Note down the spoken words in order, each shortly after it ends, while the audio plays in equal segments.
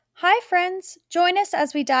Hi, friends! Join us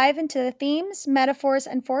as we dive into the themes, metaphors,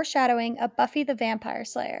 and foreshadowing of Buffy the Vampire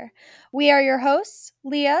Slayer. We are your hosts,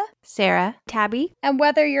 Leah, Sarah, Tabby, and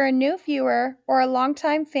whether you're a new viewer or a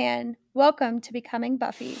longtime fan, welcome to Becoming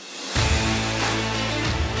Buffy.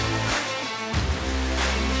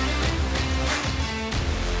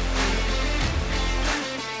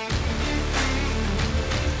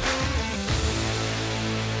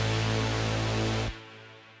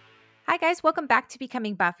 Hi guys, welcome back to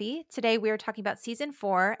Becoming Buffy. Today we are talking about season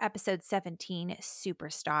 4, episode 17,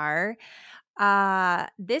 Superstar.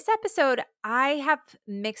 This episode I have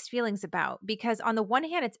mixed feelings about because on the one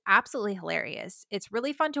hand, it's absolutely hilarious. It's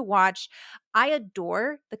really fun to watch. I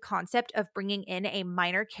adore the concept of bringing in a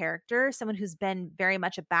minor character, someone who's been very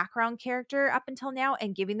much a background character up until now,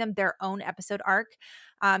 and giving them their own episode arc.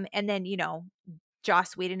 And then,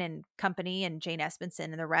 Joss Whedon and company and Jane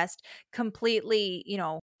Espenson and the rest completely,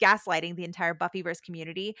 gaslighting the entire Buffyverse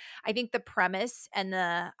community. I think the premise and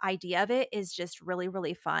the idea of it is just really,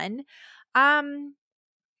 really fun. Um,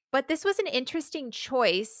 but this was an interesting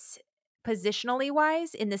choice positionally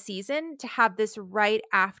wise in the season to have this right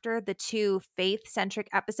after the two faith-centric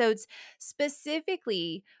episodes,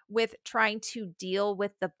 specifically with trying to deal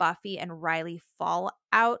with the Buffy and Riley fallout,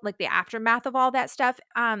 like the aftermath of all that stuff.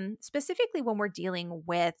 Specifically when we're dealing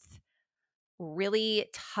with really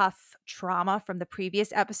tough trauma from the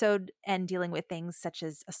previous episode and dealing with things such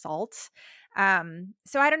as assault.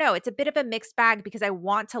 So I don't know. It's a bit of a mixed bag because I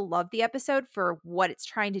want to love the episode for what it's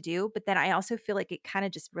trying to do, but then I also feel like it kind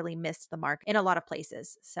of just really missed the mark in a lot of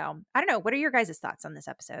places. So I don't know. What are your guys' thoughts on this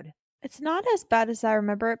episode? It's not as bad as I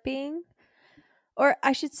remember it being. Or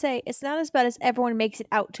I should say, it's not as bad as everyone makes it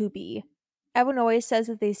out to be. Everyone always says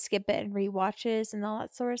that they skip it and rewatches and all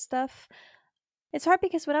that sort of stuff. It's hard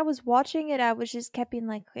because when I was watching it, I was just kept being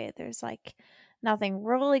like, okay, there's like nothing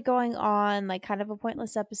really going on, like kind of a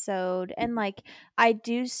pointless episode. And like, I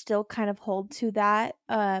do still kind of hold to that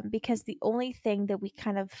because the only thing that we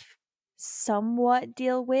kind of somewhat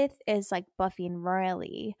deal with is like Buffy and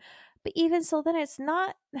Riley. But even so, then it's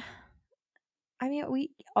not. I mean,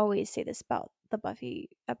 we always say this about the Buffy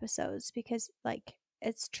episodes because, like,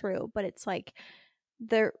 it's true, but it's like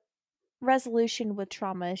the resolution with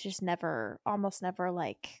trauma is just almost never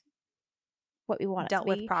like what we want it to Dealt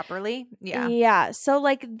with be. properly? Yeah. Yeah. So,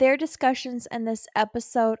 like, their discussions in this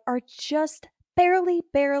episode are just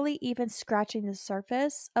barely even scratching the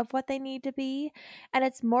surface of what they need to be. And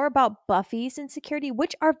it's more about Buffy's insecurity,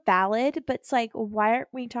 which are valid, but it's like, why aren't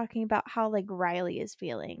we talking about how, like, Riley is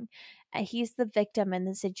feeling? And he's the victim in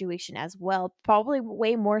the situation as well, probably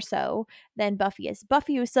way more so than Buffy is.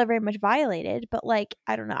 Buffy was still very much violated, but, like,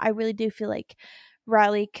 I don't know. I really do feel like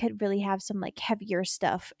Riley could really have some, like, heavier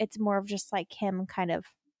stuff. It's more of just, like, him kind of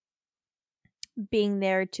being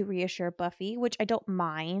there to reassure Buffy, which I don't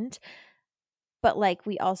mind, but like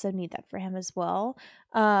we also need that for him as well.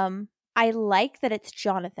 I like that it's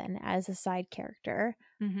Jonathan as a side character,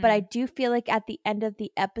 but I do feel like at the end of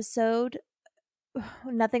the episode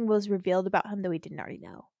nothing was revealed about him that we didn't already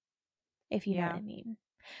know. If you know what I mean.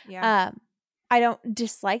 Yeah. I don't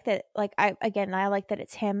dislike that. Like I like that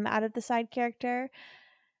it's him out of the side characters.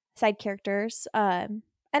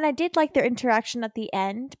 And I did like their interaction at the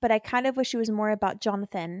end, but I kind of wish it was more about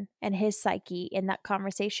Jonathan and his psyche in that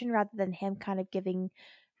conversation rather than him kind of giving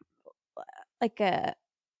like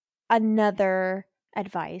another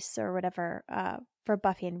advice or whatever for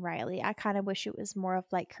Buffy and Riley. I kind of wish it was more of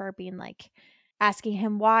like her being like asking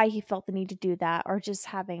him why he felt the need to do that, or just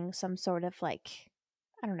having some sort of like,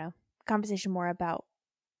 I don't know, conversation more about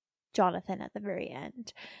Jonathan at the very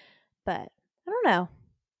end. But I don't know.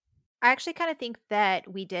 I actually kind of think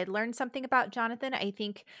that we did learn something about Jonathan. I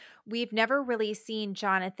think we've never really seen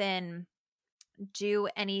Jonathan do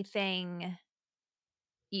anything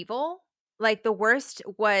evil. Like the worst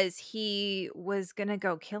was he was going to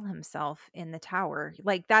go kill himself in the tower.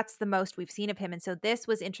 Like that's the most we've seen of him. And so this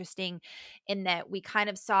was interesting in that we kind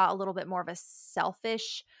of saw a little bit more of a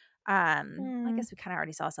selfish I guess we kind of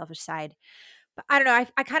already saw a selfish side. But I don't know.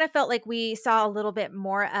 I kind of felt like we saw a little bit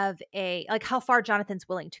more of a like how far Jonathan's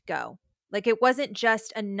willing to go. Like it wasn't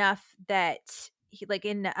just enough that he like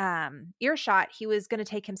in earshot he was going to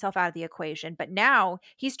take himself out of the equation, but now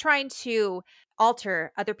he's trying to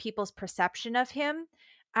alter other people's perception of him,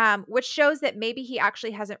 which shows that maybe he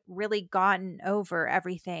actually hasn't really gotten over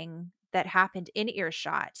everything that happened in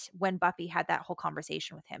earshot when Buffy had that whole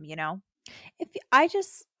conversation with him, you know? If I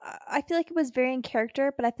feel like it was very in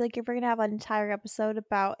character, but I feel like if we're gonna have an entire episode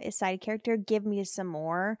about a side character, give me some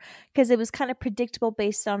more, because it was kind of predictable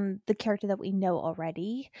based on the character that we know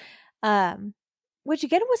already. Um, which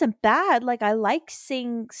again wasn't bad. Like, I like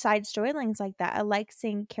seeing side storylines like that. I like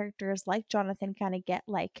seeing characters like Jonathan kind of get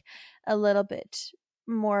like a little bit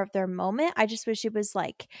more of their moment. I just wish it was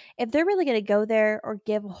like, if they're really going to go there or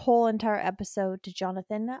give a whole entire episode to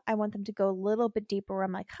Jonathan, I want them to go a little bit deeper where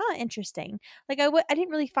I'm like, huh, interesting. Like, I didn't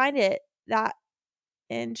really find it that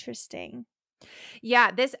interesting.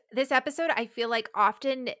 Yeah, this episode I feel like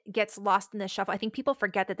often gets lost in the shuffle. I think people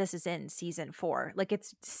forget that this is in season 4. Like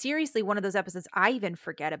it's seriously one of those episodes I even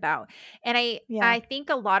forget about. And Yeah. I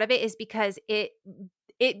think a lot of it is because it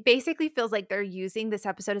basically feels like they're using this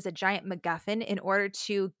episode as a giant MacGuffin in order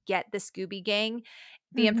to get the Scooby Gang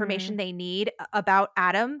the Mhm. information they need about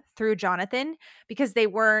Adam through Jonathan because they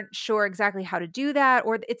weren't sure exactly how to do that,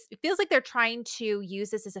 or it feels like they're trying to use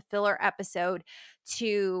this as a filler episode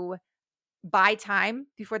to buy time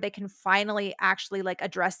before they can finally actually like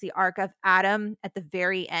address the arc of Adam at the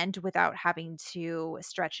very end without having to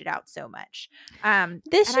stretch it out so much. And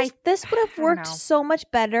This would have I don't worked know. so much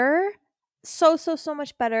better. So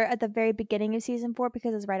much better at the very beginning of season 4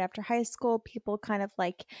 because it's right after high school. People kind of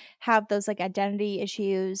like have those like identity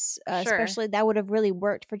issues, Sure. especially that would have really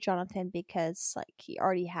worked for Jonathan because like he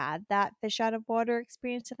already had that fish out of water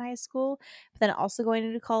experience in high school, but then also going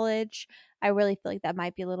into college. I really feel like that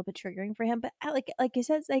might be a little bit triggering for him. But like you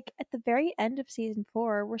said, it's like at the very end of season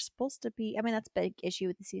 4, we're supposed to be. I mean, that's a big issue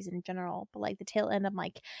with the season in general. But like the tail end, I'm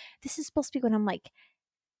like, this is supposed to be when I'm like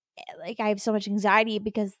I have so much anxiety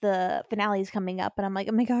because the finale is coming up and I'm like,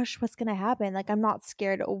 "Oh my gosh, what's going to happen?" Like I'm not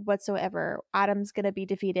scared whatsoever. Adam's going to be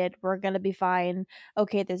defeated. We're going to be fine.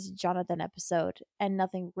 Okay, this is Jonathan episode and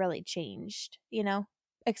nothing really changed, you know?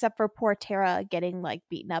 Except for poor Tara getting like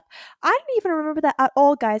beaten up. I didn't even remember that at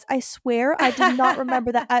all, guys. I swear I did not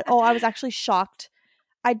remember that at all. I was actually shocked.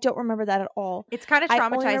 I don't remember that at all. It's kind of I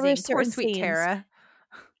only remember traumatizing. Poor certain sweet scenes. Tara.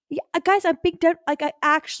 Yeah, guys, I'm big dead. Like I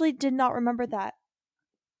actually did not remember that.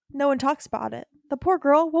 No one talks about it. The poor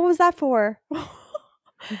girl, what was that for? Like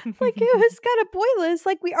it was kind of pointless.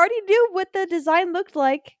 Like we already knew what the design looked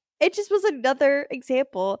like. It just was another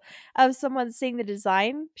example of someone seeing the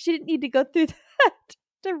design. She didn't need to go through that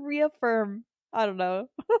to reaffirm. I don't know.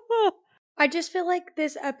 I just feel like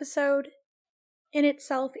this episode in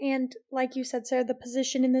itself, and like you said, Sarah, the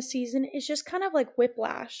position in the season is just kind of like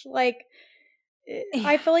whiplash. Like, I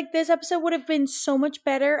Yeah. feel like this episode would have been so much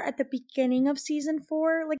better at the beginning of season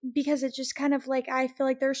 4, like, because it's just kind of like, I feel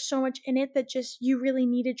like there's so much in it that just you really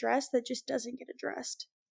need addressed that just doesn't get addressed.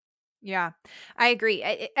 Yeah, I agree.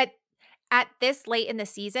 At this late in the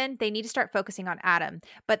season, they need to start focusing on Adam.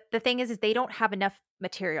 But the thing is they don't have enough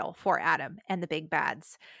material for Adam and the big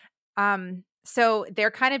bads. So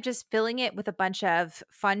they're kind of just filling it with a bunch of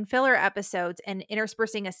fun filler episodes and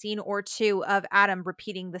interspersing a scene or two of Adam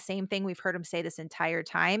repeating the same thing we've heard him say this entire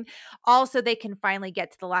time. Also, they can finally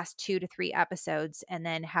get to the last 2 to 3 episodes and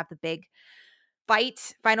then have the big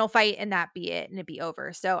final fight, and that be it, and it'd be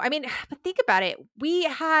over. So, I mean, but think about it. We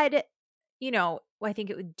had, I think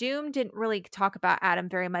it was Doom didn't really talk about Adam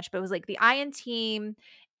very much, but it was like the Iron Team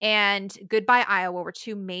and Goodbye Iowa were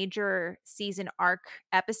 2 major season arc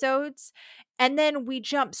episodes. And then we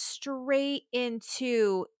jump straight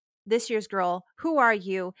into This Year's Girl, Who Are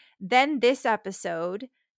You? Then this episode,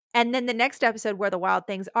 and then the next episode Where the Wild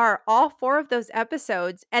Things Are. All 4 of those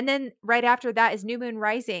episodes, and then right after that is New Moon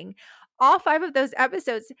Rising. All 5 of those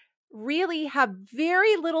episodes really have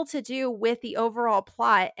very little to do with the overall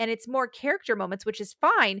plot, and it's more character moments, which is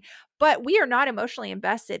fine, but we are not emotionally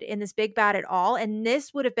invested in this big bad at all, and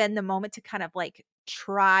this would have been the moment to kind of like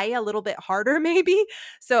try a little bit harder maybe.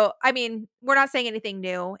 So, I mean, we're not saying anything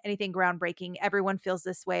new, anything groundbreaking. Everyone feels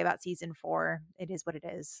this way about season 4. It is what it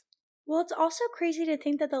is. Well, it's also crazy to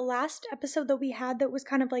think that the last episode that we had that was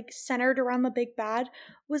kind of like centered around the big bad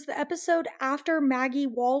was the episode after Maggie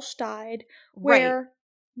Walsh died, Right. where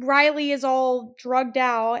Riley is all drugged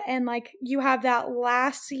out, and like you have that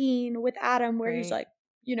last scene with Adam where he's Right.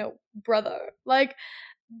 like, brother. Like,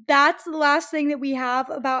 that's the last thing that we have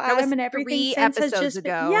about That Adam, was and everything 3 since has episodes just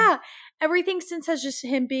been, ago. yeah, everything since has just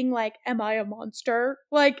him being like, am I a monster?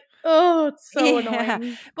 Like, oh, it's so Yeah.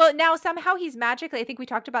 annoying. Well, now somehow he's magically, I think we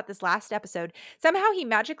talked about this last episode. Somehow he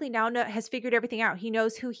magically now has figured everything out. He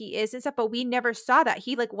knows who he is and stuff, but we never saw that.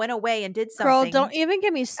 He like went away and did Girl, something. don't even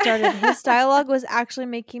get me started. His dialogue was actually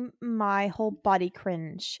making my whole body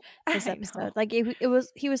cringe this I know. episode. Like it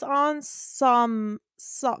was he was on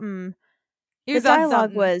something. He The was on dialogue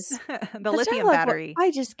something. was The lithium battery.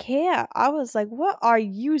 I just can't. I was like, "What are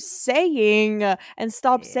you saying?" And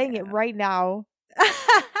stop saying it Yeah. right now.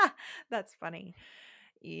 That's funny.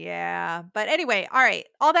 Yeah. But anyway, all right.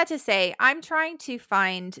 All that to say, I'm trying to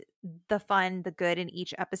find the fun, the good in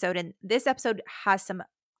each episode. And this episode has some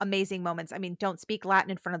amazing moments. I mean, don't speak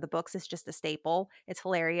Latin in front of the books. It's just a staple. It's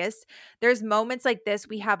hilarious. There's moments like this.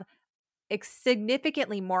 We have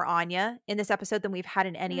significantly more Anya in this episode than we've had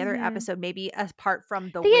in any other episode, maybe apart from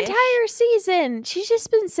the The wish. entire season. She's just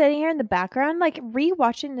been sitting here in the background, like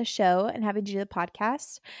rewatching the show and having to do the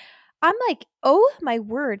podcast. I'm like, oh my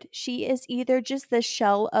word. She is either just the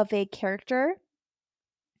shell of a character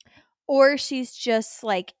or she's just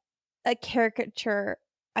like a caricature.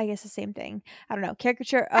 I guess the same thing. I don't know.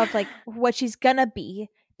 Caricature of like what she's gonna be.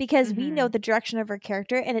 Because we know the direction of her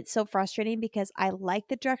character, and it's so frustrating because I like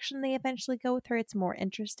the direction they eventually go with her. It's more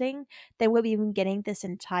interesting than what we've been getting this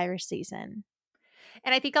entire season.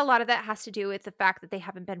 And I think a lot of that has to do with the fact that they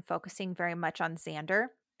haven't been focusing very much on Xander.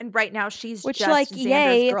 And right now she's Which, just like, Xander's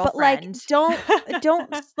yay, girlfriend. but like,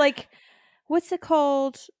 don't like, what's it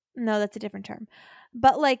called? No, that's a different term.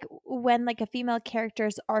 But like when like a female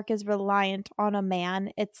character's arc is reliant on a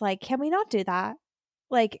man, it's like, can we not do that?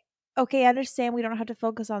 Like, okay, I understand we don't have to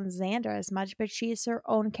focus on Xander as much, but she's her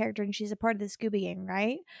own character and she's a part of the Scooby Gang,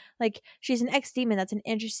 right? Like, she's an ex-demon. That's an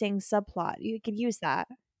interesting subplot. You could use that.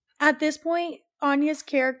 At this point, Anya's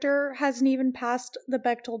character hasn't even passed the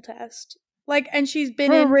Bechtel test. Like, and she's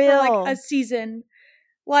been For in real. for like a season.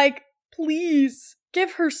 Like, please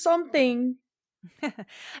give her something. And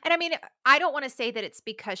I mean, I don't want to say that it's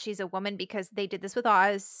because she's a woman, because they did this with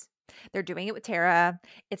Oz. They're doing it with Tara.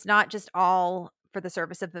 It's not just all for the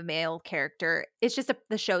service of the male character. It's just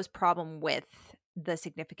the show's problem with the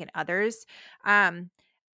significant others.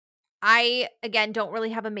 I, again, don't really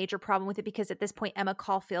have a major problem with it because at this point, Emma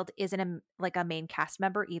Caulfield isn't a main cast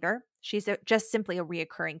member either. She's just simply a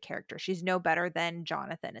reoccurring character. She's no better than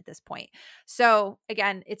Jonathan at this point. So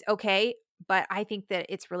again, it's okay, but I think that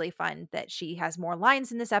it's really fun that she has more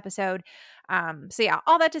lines in this episode. So yeah,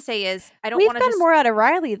 all that to say is I don't We've want to gotten just more out of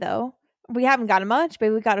Riley, though. We haven't gotten much,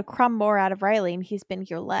 but we got a crumb more out of Riley, and he's been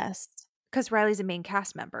here less. because Riley's a main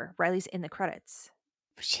cast member. Riley's in the credits.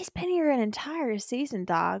 She's been here an entire season,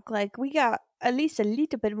 dog. Like, we got at least a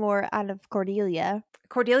little bit more out of Cordelia.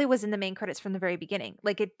 Cordelia was in the main credits from the very beginning.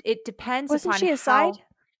 Like it depends Wasn't upon she a how. side?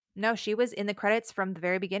 No, she was in the credits from the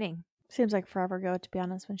very beginning. Seems like forever ago, to be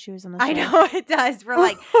honest, when she was on the show. I know it does. We're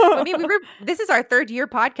like, I mean, this is our 3rd year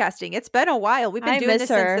podcasting. It's been a while. We've been doing this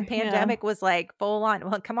since the pandemic was like full on.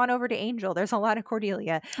 Well, come on over to Angel. There's a lot of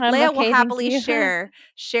Cordelia. Leia will happily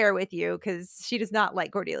share with you because she does not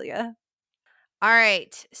like Cordelia. All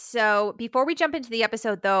right. So before we jump into the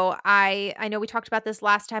episode, though, I know we talked about this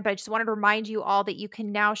last time, but I just wanted to remind you all that you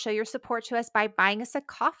can now show your support to us by buying us a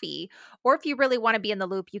coffee. Or if you really want to be in the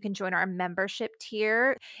loop, you can join our membership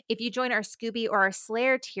tier. If you join our Scooby or our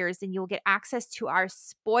Slayer tiers, then you'll get access to our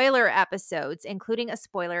spoiler episodes, including a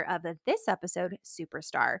spoiler of this episode,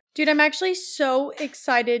 Superstar. Dude, I'm actually so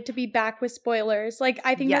excited to be back with spoilers. Like,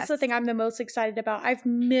 I think that's the Yes. thing I'm the most excited about. I've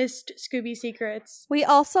missed Scooby Secrets. We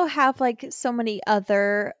also have like so many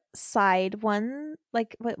other side one,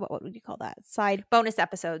 like what would you call that? Side bonus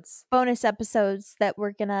episodes that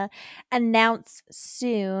we're gonna announce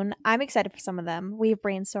soon. I'm excited for some of them. We've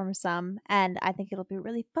brainstormed some, and I think it'll be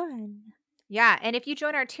really fun. Yeah, and if you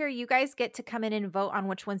join our tier, you guys get to come in and vote on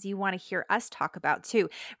which ones you want to hear us talk about too.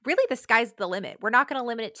 Really, the sky's the limit. We're not going to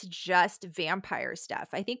limit it to just vampire stuff.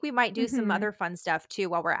 I think we might do some other fun stuff too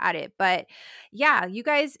while we're at it. But yeah, you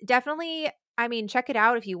guys definitely, I mean, check it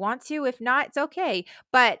out if you want to. If not, it's okay.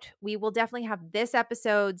 But we will definitely have this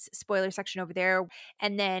episode's spoiler section over there,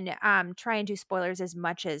 and then try and do spoilers as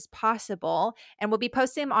much as possible. And we'll be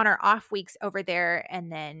posting them on our off weeks over there.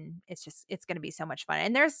 And then it's going to be so much fun.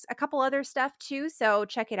 And there's a couple other stuff too, so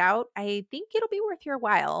check it out. I think it'll be worth your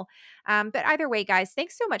while. But either way, guys,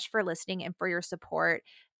 thanks so much for listening and for your support.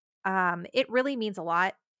 It really means a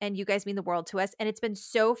lot. And you guys mean the world to us. And it's been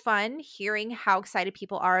so fun hearing how excited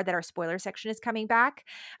people are that our spoiler section is coming back.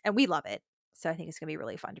 And we love it. So I think it's going to be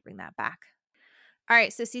really fun to bring that back. All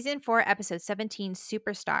right. So season 4, episode 17,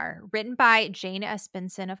 Superstar, written by Jane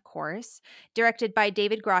Espenson, of course, directed by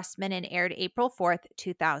David Grossman, and aired April 4th,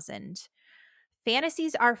 2000.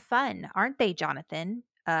 Fantasies are fun, aren't they, Jonathan?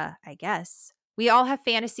 I guess. We all have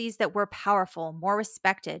fantasies that we're powerful, more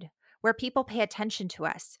respected, where people pay attention to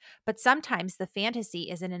us. But sometimes the fantasy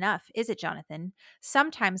isn't enough, is it, Jonathan?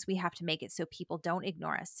 Sometimes we have to make it so people don't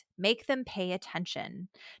ignore us. Make them pay attention.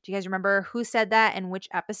 Do you guys remember who said that and which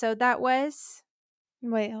episode that was?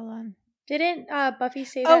 Wait, hold on. Didn't Buffy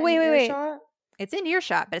say that in Earshot? It's in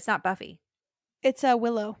Earshot, but it's not Buffy. It's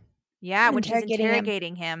Willow. Yeah, when she's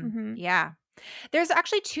interrogating him. Mm-hmm. Yeah. There's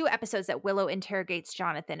actually 2 episodes that Willow interrogates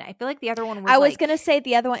Jonathan. I feel like the other one was I was going to say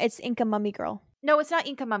the other one, it's Inca Mummy Girl. No, it's not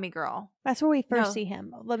Inca Mummy Girl. That's where we first No. see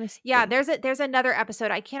him. Let me see. Yeah, there's another episode.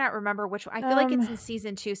 I cannot remember which one. I feel like it's in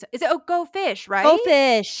season 2. So, is it Go Fish, right? Go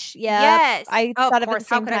Fish. Yep. Yes. I Oh, of thought of it at the course.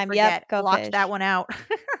 How same could I time. Yep. forget? Go Blocked that Fish. one out.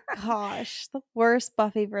 Gosh, the worst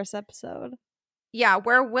Buffyverse episode. Yeah,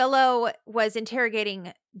 where Willow was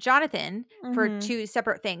interrogating Jonathan for Mhm. 2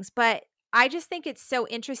 separate things, but I just think it's so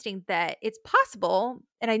interesting that it's possible,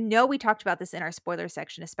 and I know we talked about this in our spoiler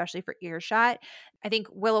section, especially for Earshot. I think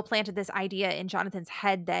Willow planted this idea in Jonathan's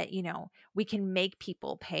head that, we can make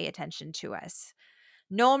people pay attention to us.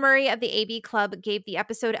 Noel Murray of the AB Club gave the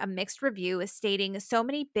episode a mixed review, stating, "So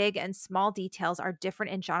many big and small details are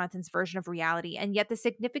different in Jonathan's version of reality, and yet the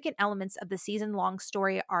significant elements of the season-long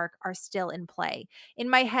story arc are still in play. In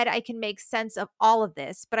my head, I can make sense of all of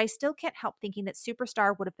this, but I still can't help thinking that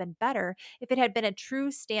Superstar would have been better if it had been a true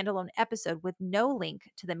standalone episode with no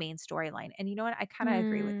link to the main storyline." And you know what? I kind of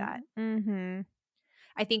agree with that. Mhm.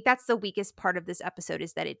 I think that's the weakest part of this episode,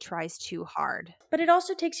 is that it tries too hard. But it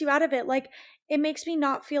also takes you out of it. Like, it makes me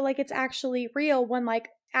not feel like it's actually real when, like,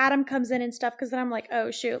 Adam comes in and stuff, because then I'm like,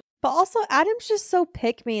 oh, shoot. But also, Adam's just so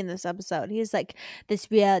pick me in this episode. He's like,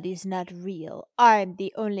 "This reality is not real. I'm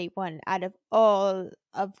the only one out of all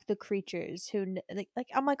of the creatures who like."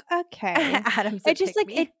 I'm like, okay. Adam's a It just pick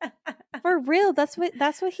like it me. for real. That's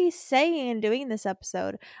what he's saying and doing in this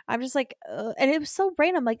episode. I'm just like, and it was so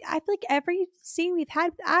random. Like I feel like every scene we've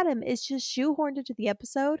had with Adam is just shoehorned into the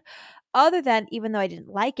episode. Other than, even though I didn't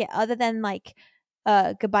like it, other than like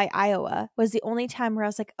Goodbye Iowa was the only time where I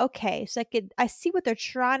was like, okay, so I see what they're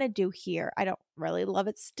trying to do here. I don't really love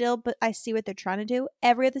it still, but I see what they're trying to do.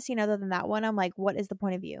 Every other scene other than that one, I'm like, what is the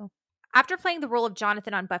point of view? After playing the role of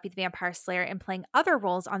Jonathan on Buffy the Vampire Slayer and playing other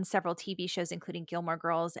roles on several TV shows, including Gilmore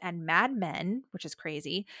Girls and Mad Men, which is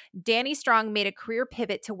crazy, Danny Strong made a career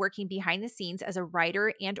pivot to working behind the scenes as a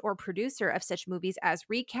writer and or producer of such movies as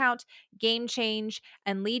Recount, Game Change,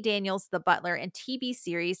 and Lee Daniels' The Butler, and TV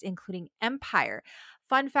series, including Empire.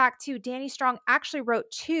 Fun fact, too, Danny Strong actually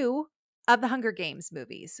wrote 2 of the Hunger Games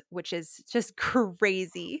movies, which is just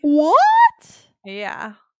crazy. What?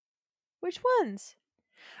 Yeah. Which ones?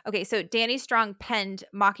 Okay, so Danny Strong penned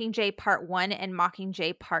Mockingjay Part 1 and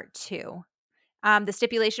Mockingjay Part 2. The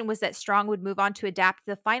stipulation was that Strong would move on to adapt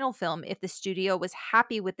the final film if the studio was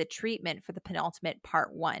happy with the treatment for the penultimate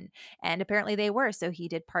Part 1. And apparently they were, so he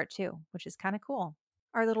did Part 2, which is kind of cool.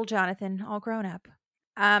 Our little Jonathan, all grown up.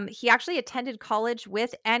 He actually attended college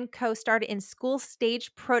with and co-starred in school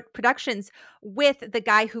stage productions with the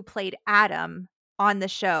guy who played Adam on the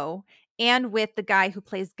show and with the guy who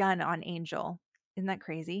plays Gunn on Angel. Isn't that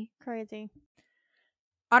crazy? Crazy.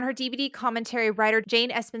 On her DVD commentary, writer Jane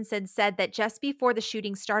Espenson said that just before the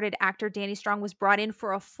shooting started, actor Danny Strong was brought in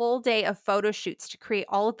for a full day of photo shoots to create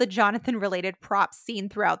all of the Jonathan-related props seen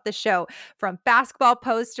throughout the show, from basketball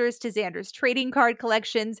posters to Xander's trading card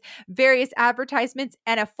collections, various advertisements,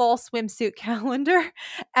 and a fall swimsuit calendar.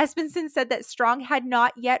 Espenson said that Strong had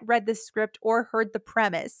not yet read the script or heard the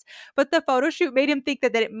premise, but the photo shoot made him think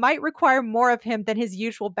that it might require more of him than his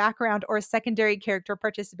usual background or secondary character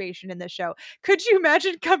participation in the show. Could you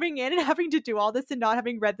imagine coming in and having to do all this and not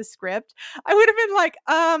having read the script? I would have been like,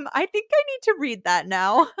 I think I need to read that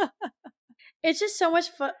now. It's just so much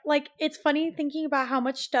fun. Like, it's funny thinking about how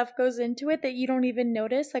much stuff goes into it that you don't even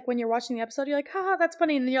notice. Like, when you're watching the episode, you're like, haha, that's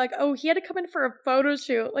funny. And then you're like, oh, he had to come in for a photo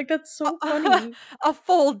shoot. Like, that's so funny. A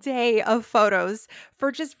full day of photos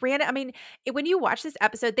for just random. I mean, when you watch this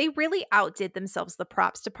episode, they really outdid themselves, the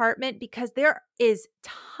props department, because there is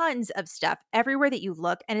tons of stuff everywhere that you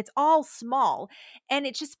look, and it's all small. And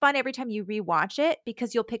it's just fun every time you rewatch it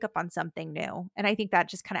because you'll pick up on something new. And I think that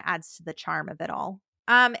just kind of adds to the charm of it all.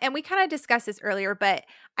 And we kind of discussed this earlier, but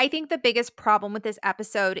I think the biggest problem with this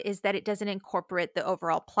episode is that it doesn't incorporate the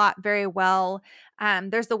overall plot very well.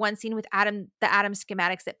 There's the one scene with the Adam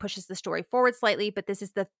schematics that pushes the story forward slightly, but this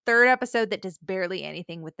is the 3rd episode that does barely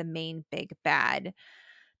anything with the main big bad.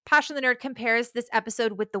 Passion the Nerd compares this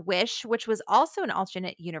episode with The Wish, which was also an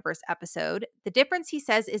alternate universe episode. The difference, he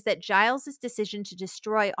says, is that Giles' decision to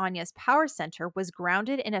destroy Anya's power center was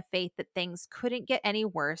grounded in a faith that things couldn't get any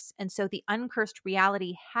worse, and so the uncursed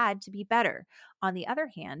reality had to be better. On the other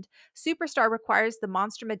hand, Superstar requires the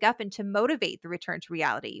monster MacGuffin to motivate the return to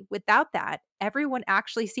reality. Without that, everyone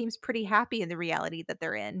actually seems pretty happy in the reality that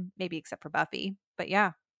they're in, maybe except for Buffy. But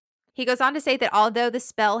yeah. He goes on to say that although the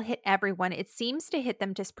spell hit everyone, it seems to hit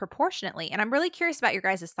them disproportionately. And I'm really curious about your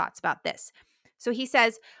guys' thoughts about this. So he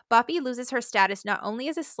says Buffy loses her status not only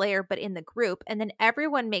as a Slayer, but in the group, and then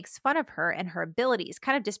everyone makes fun of her and her abilities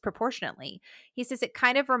kind of disproportionately. He says it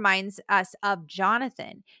kind of reminds us of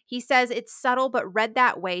Jonathan. He says it's subtle, but read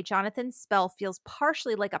that way, Jonathan's spell feels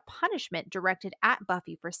partially like a punishment directed at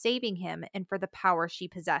Buffy for saving him and for the power she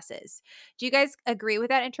possesses. Do you guys agree with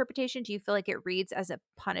that interpretation? Do you feel like it reads as a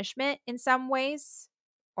punishment in some ways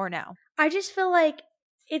or no? I just feel like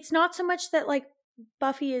it's not so much that like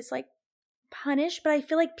Buffy is like punished, but I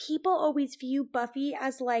feel like people always view Buffy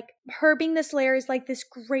as like her being the Slayer is like this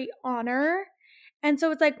great honor. And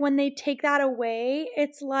so it's like when they take that away,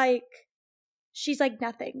 it's like she's like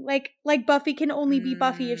nothing. Like Buffy can only be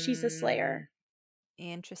Buffy if she's a Slayer.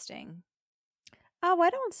 Interesting. Oh, I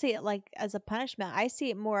don't see it like as a punishment. I see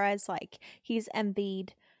it more as like he's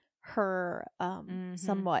envied her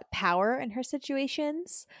somewhat power in her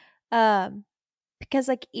situations. Um because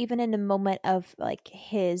like even in a moment of like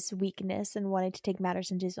his weakness and wanting to take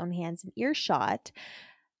matters into his own hands and earshot,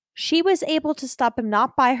 she was able to stop him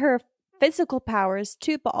not by her physical powers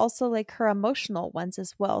too, but also like her emotional ones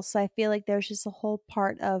as well. So I feel like there's just a whole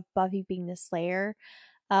part of Buffy being the Slayer,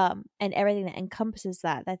 and everything that encompasses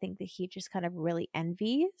that. I think that he just kind of really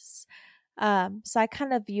envies. So I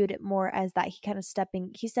kind of viewed it more as that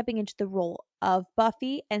he's stepping into the role of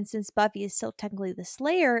Buffy, and since Buffy is still technically the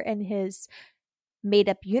Slayer in his made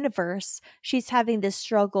up universe, she's having this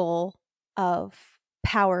struggle of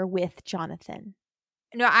power with Jonathan.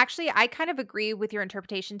 No, actually, I kind of agree with your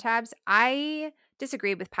interpretation, Tabs. I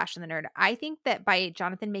disagree with Passion the Nerd. I think that by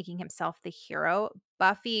Jonathan making himself the hero,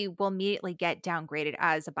 Buffy will immediately get downgraded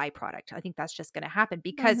as a byproduct. I think that's just going to happen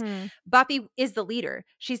because Mm-hmm. Buffy is the leader.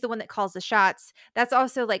 She's the one that calls the shots. That's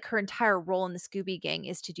also like her entire role in the Scooby Gang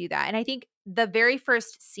is to do that. And I think the very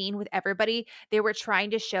first scene with everybody, they were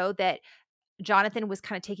trying to show that Jonathan was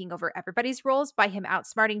kind of taking over everybody's roles by him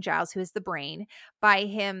outsmarting Giles, who is the brain, by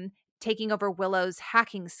him taking over Willow's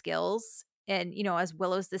hacking skills and, as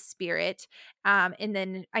Willow's the spirit. And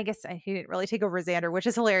then I guess he didn't really take over Xander, which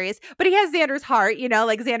is hilarious, but he has Xander's heart,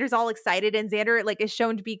 like Xander's all excited and Xander like is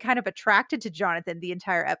shown to be kind of attracted to Jonathan the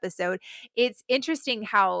entire episode. It's interesting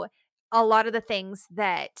how a lot of the things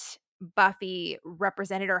that Buffy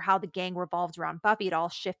represented or how the gang revolved around Buffy, it all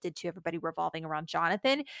shifted to everybody revolving around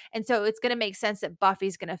Jonathan. And so it's going to make sense that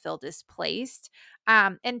Buffy's going to feel displaced.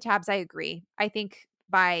 And Tabs, I agree. I think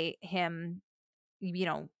by him,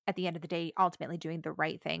 at the end of the day, ultimately doing the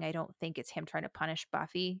right thing, I don't think it's him trying to punish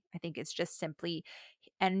Buffy. I think it's just simply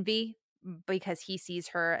envy because he sees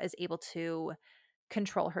her as able to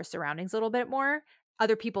control her surroundings a little bit more.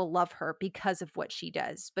 Other people love her because of what she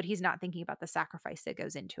does, but he's not thinking about the sacrifice that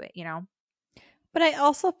goes into it. But I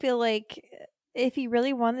also feel like if he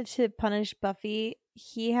really wanted to punish Buffy,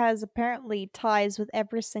 he has apparently ties with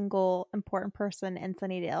every single important person in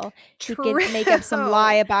Sunnydale. He True. could make up some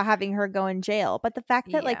lie about having her go in jail. But the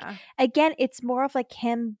fact that, like, Yeah. again, it's more of like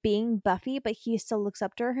him being Buffy, but he still looks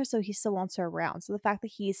up to her, so he still wants her around. So the fact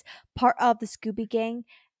that he's part of the Scooby Gang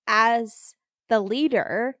as the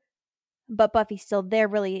leader, but Buffy's still there,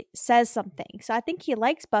 really says something. So I think he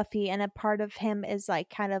likes Buffy, and a part of him is like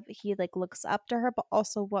kind of he like looks up to her, but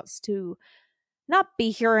also wants to not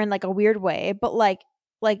be her in like a weird way, but like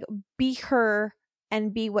be her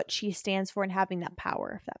and be what she stands for and having that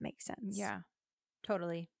power, if that makes sense. Yeah,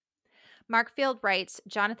 totally. Mark Field writes,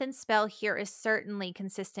 Jonathan's spell here is certainly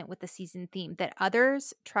consistent with the season theme that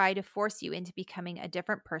others try to force you into becoming a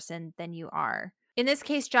different person than you are. In this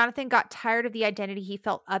case, Jonathan got tired of the identity he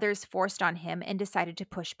felt others forced on him and decided to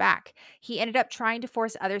push back. He ended up trying to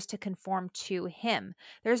force others to conform to him.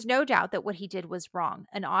 There's no doubt that what he did was wrong.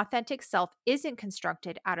 An authentic self isn't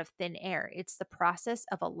constructed out of thin air. It's the process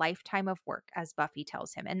of a lifetime of work, as Buffy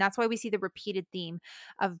tells him. And that's why we see the repeated theme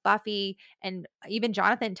of Buffy and even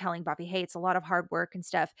Jonathan telling Buffy, hey, it's a lot of hard work and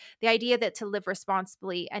stuff. The idea that to live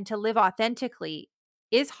responsibly and to live authentically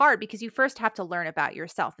is hard because you first have to learn about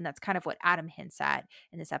yourself. And that's kind of what Adam hints at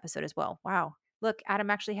in this episode as well. Wow. Look, Adam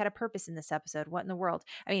actually had a purpose in this episode. What in the world?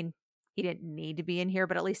 I mean, he didn't need to be in here,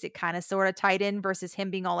 but at least it kind of sort of tied in versus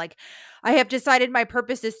him being all like, I have decided my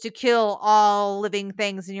purpose is to kill all living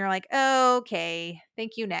things. And you're like, okay,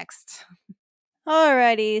 thank you. Next.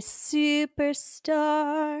 Alrighty,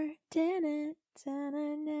 superstar.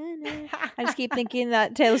 I just keep thinking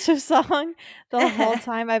that Taylor Swift song the whole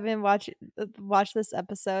time I've been watch this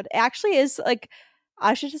episode. It actually is like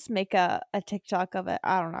I should just make a TikTok of it.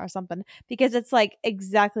 I don't know, or something, because it's like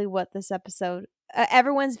exactly what this episode.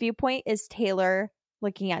 Everyone's viewpoint is Taylor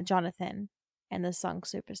looking at Jonathan and the song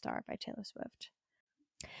 "Superstar" by Taylor Swift.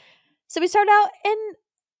 So we start out in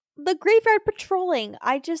the graveyard patrolling.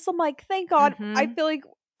 I'm like, thank God. I feel like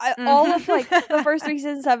all of like the Mhm. first 3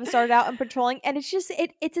 seasons have started out in patrolling, and it's just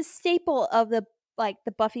it's a staple of the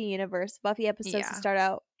Buffy universe. Buffy episodes that Yeah. start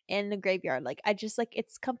out in the graveyard. Like I just like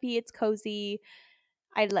it's comfy, it's cozy.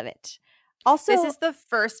 I love it. This Also, is the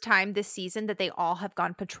first time this season that they all have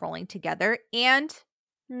gone patrolling together, and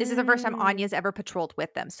this is the first time mm, Anya's ever patrolled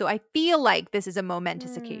with them. So I feel like this is a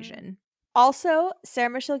momentous mm. occasion. Also, Sarah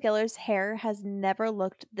Michelle Gellar's hair has never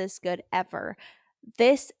looked this good ever.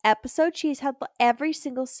 This episode, she's had every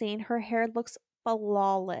single scene. Her hair looks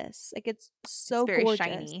flawless. Like it's It's so very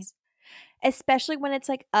shiny. gorgeous, especially when it's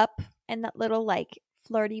like up in that little like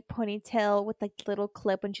flirty ponytail with like little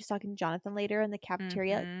clip when she's talking to Jonathan later in the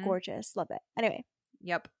cafeteria. Mhm. Gorgeous, love it. Anyway,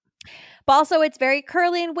 Yep. but also it's very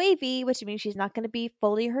curly and wavy, which means she's not going to be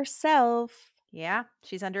fully herself. Yeah,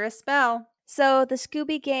 she's under a spell. So the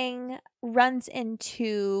Scooby Gang runs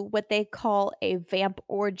into what they call a vamp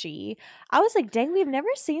orgy. I was like, dang, we've never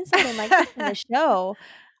seen something like this in the show.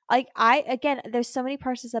 Like again, there's so many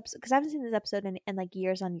parts of this episode because I haven't seen this episode in like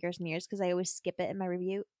years on years and years because I always skip it in my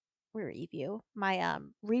my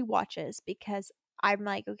rewatches because I'm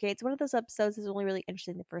like, okay, it's one of those episodes that's only really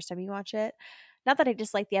interesting the first time you watch it. Not that I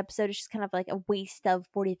dislike the episode, it's just kind of like a waste of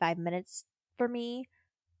 45 minutes for me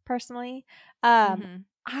personally. Um, Mhm.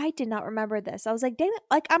 I did not remember this. I was like, dang,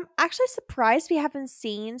 like I'm actually surprised we haven't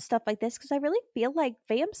seen stuff like this because I really feel like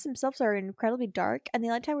vamps themselves are incredibly dark, and the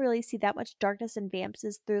only time we really see that much darkness in vamps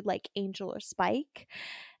is through like Angel or Spike.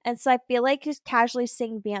 And so I feel like just casually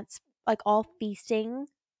seeing vamps like all feasting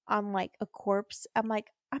on like a corpse, I'm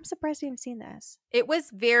like, I'm surprised we haven't seen this. It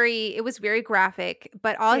was very graphic,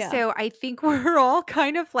 but Yeah. also I think we're all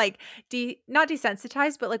kind of like not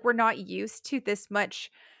desensitized, but like we're not used to this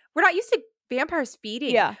much. We're not used to vampires feeding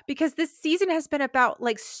Yeah. because this season has been about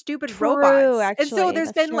like stupid True, robots. And so actually.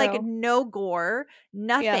 there's That's been like true. no gore, Yeah.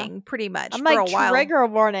 nothing pretty much I'm for like, a while. trigger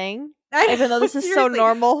warning. I Even though know, this is so seriously.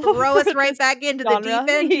 normal Throw for us right this back into the deep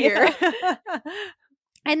genre. end here. Yeah.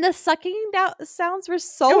 And the sucking down sounds were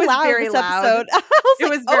so It was loud in very this loud. episode. I was It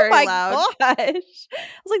like, was "Oh very my loud. gosh." I was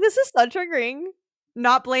like, "This is so triggering."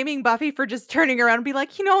 Not blaming Buffy for just turning around and be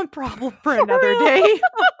like, a problem for For another real. day.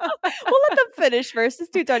 We'll let them finish first. This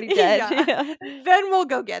dude's already dead. Yeah. Yeah. Then we'll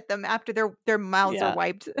go get them after their mouths are Yeah.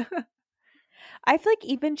 wiped. I feel like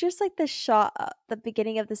even just like the shot at the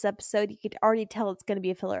beginning of this episode, you could already tell it's going to be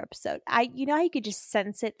a filler episode. You know how you could just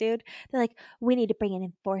sense it, dude? They're like, we need to bring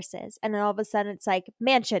in forces. And then all of a sudden it's like,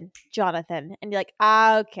 Mansion, Jonathan. And you're like,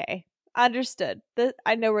 okay, understood.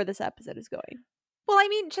 I know where this episode is going. Well, I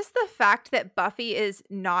mean, just the fact that Buffy is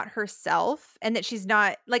not herself and that she's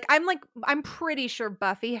not I'm pretty sure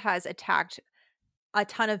Buffy has attacked a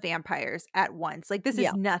ton of vampires at once. Like this is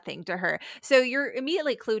Yeah. nothing to her. So you're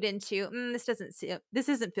immediately clued into this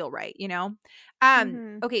doesn't feel right,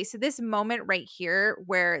 Mm-hmm. Okay, so this moment right here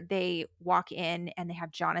where they walk in and they have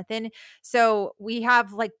Jonathan. So we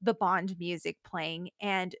have like the Bond music playing,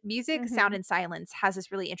 and music Mm-hmm. sound and silence has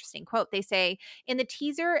this really interesting quote. They say in the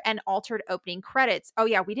teaser and altered opening credits. Oh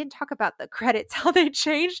yeah, we didn't talk about the credits, how they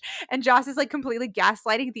changed, and Joss is like completely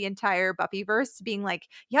gaslighting the entire Buffyverse, being like,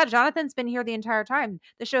 yeah, Jonathan's been here the entire time.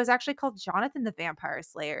 The show is actually called Jonathan the Vampire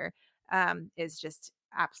Slayer. Is just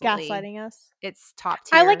absolutely, Gaslighting us. it's top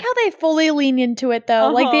I like tier. how they fully lean into it though.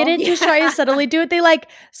 Like they Uh-huh. didn't just try to subtly do it. They like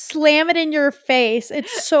slam it in your face.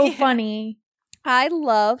 It's so Yeah. funny. I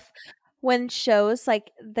love when shows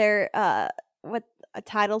like their what a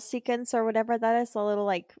title sequence or whatever that is, a little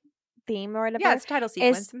like theme or Yeah, whatever it's title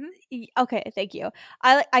is sequence. okay, thank you.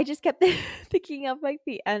 I just kept thinking of like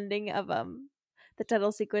the ending of the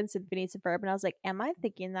title sequence in Phineas and Ferb, and I was like, am I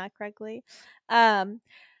thinking that correctly?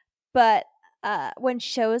 But when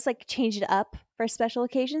shows like change it up for special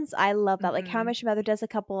occasions, I love that. Like How I Mhm. Met Your Mother does a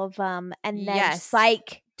couple of and then Yes.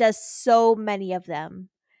 Psych does so many of them.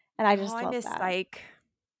 And I Oh, just I love miss that. Psych.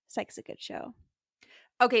 Psych's a good show.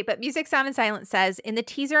 Okay, but Music, Sound, and Silence says in the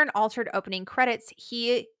teaser and altered opening credits,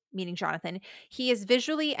 meaning Jonathan, he is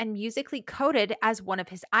visually and musically coded as one of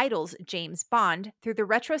his idols, James Bond, through the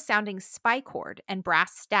retro sounding spy cord and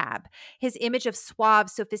brass stab. His image of suave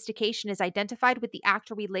sophistication is identified with the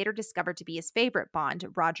actor we later discovered to be his favorite Bond,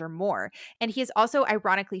 Roger Moore. And he is also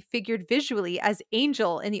ironically figured visually as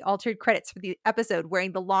Angel in the altered credits for the episode,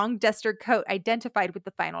 wearing the long duster coat identified with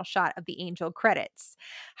the final shot of the Angel credits.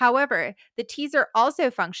 However, the teaser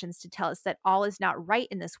also functions to tell us that all is not right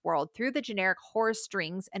in this world through the generic horror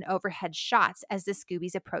strings and overhead shots as the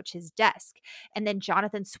Scoobies approach his desk. And then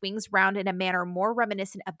Jonathan swings round in a manner more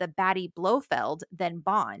reminiscent of the baddie Blofeld than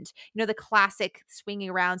Bond. The classic swinging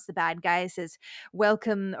around the bad guy says,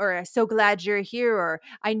 welcome, or so glad you're here, or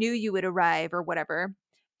I knew you would arrive, or whatever.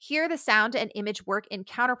 Here, the sound and image work in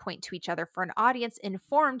counterpoint to each other for an audience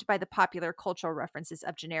informed by the popular cultural references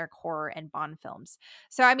of generic horror and Bond films.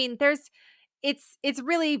 So, I mean, it's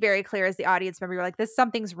really very clear as the audience member, you're like, this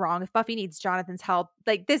something's wrong. If Buffy needs Jonathan's help,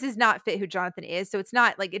 like this is not fit who Jonathan is. So it's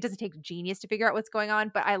not like it doesn't take a genius to figure out what's going on.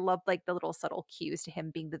 But I love like the little subtle cues to him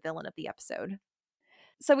being the villain of the episode.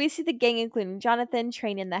 So we see the gang, including Jonathan,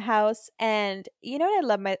 train in the house. And you know what I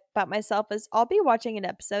love about myself is I'll be watching an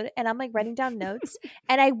episode and I'm like writing down notes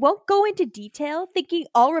and I won't go into detail thinking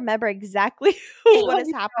I'll remember exactly what No, is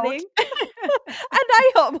you happening. don't. And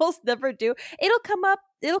I almost never do. It'll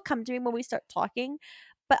come to me when we start talking.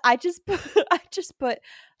 But I just put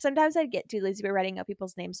sometimes I get too lazy by writing out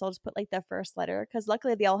people's names, so I'll just put like the first letter because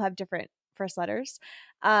luckily they all have different first letters.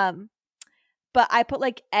 Um but I put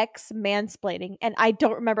like X mansplaining and I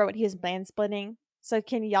don't remember what he was mansplaining. So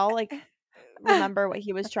can y'all like remember what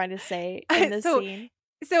he was trying to say in this so scene?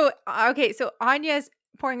 okay, so Anya's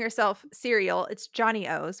pouring herself cereal. It's Johnny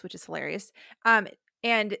O's, which is hilarious.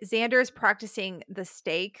 And Xander is practicing the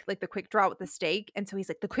stake, like the quick draw with the stake. And so he's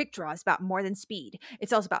like, the quick draw is about more than speed.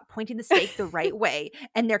 It's also about pointing the stake the right way.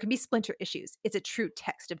 And there can be splinter issues. It's a true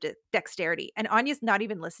test of dexterity. And Anya's not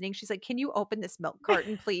even listening. She's like, can you open this milk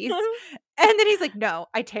carton, please? And then he's like, no,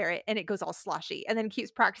 I tear it. And it goes all sloshy. And then keeps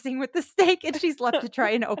practicing with the stake. And she's left to try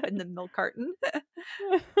and open the milk carton.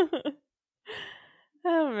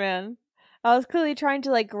 Oh man. I was clearly trying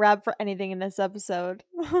to like grab for anything in this episode.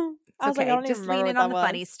 It's I was like, I okay. don't even Just lean remember what in on that the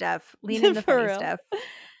funny was. stuff. Lean in the For funny real.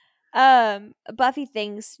 stuff. Buffy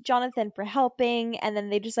thanks Jonathan for helping, and then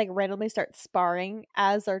they just like randomly start sparring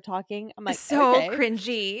as they're talking. I'm like, So okay.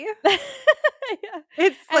 cringy. Yeah.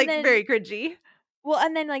 It's And like then very cringy. Well,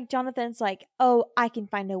 and then like Jonathan's like, "Oh, I can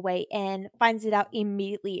find a way," and finds it out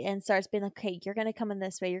immediately and starts being like, "Okay, you're gonna come in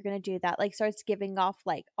this way. You're gonna do that." Like, starts giving off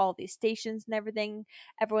like all these stations and everything.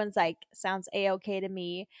 Everyone's like, "Sounds a-okay to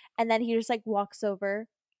me." And then he just like walks over,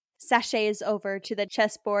 sachets over to the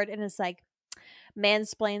chessboard, and is like,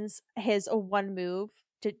 mansplains his one move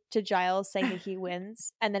to Giles, saying that he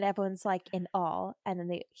wins. And then everyone's like in awe, and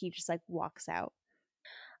then he just like walks out.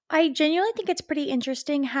 I genuinely think it's pretty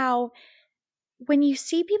interesting how when you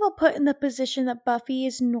see people put in the position that Buffy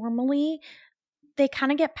is normally, they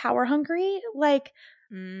kind of get power hungry. Like,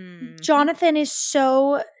 Jonathan is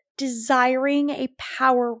so desiring a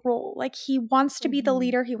power role. Like, he wants to be the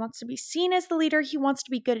leader, he wants to be seen as the leader, he wants to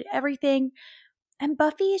be good at everything. And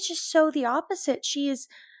Buffy is just so the opposite. She is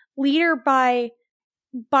leader by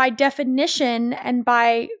definition and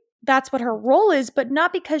by that's what her role is, but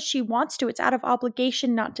not because she wants to. It's out of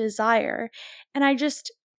obligation, not desire. And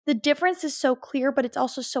the difference is so clear, but it's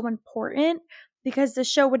also so important because the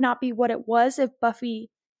show would not be what it was if Buffy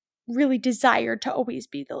really desired to always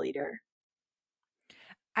be the leader.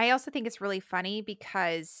 I also think it's really funny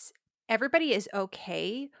because everybody is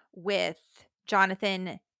okay with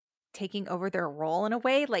Jonathan taking over their role in a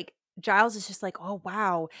way. Like Giles is just like, oh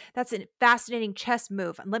wow, that's a fascinating chess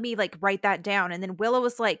move. And let me like write that down. And then Willow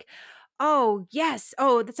was like, oh yes,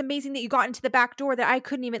 oh, that's amazing that you got into the back door that I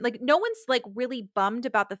couldn't even like no one's like really bummed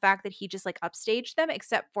about the fact that he just like upstaged them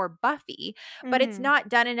except for Buffy. But it's not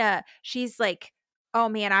done in a she's like, oh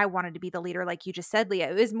man, I wanted to be the leader, like you just said,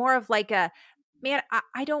 Leah. It was more of like a man,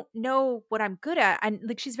 I don't know what I'm good at. And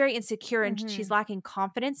like she's very insecure and she's lacking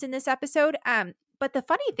confidence in this episode. But the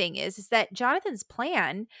funny thing is that Jonathan's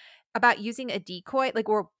plan about using a decoy, like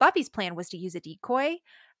or Buffy's plan was to use a decoy.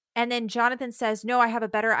 And then Jonathan says, no, I have a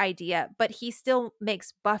better idea. But he still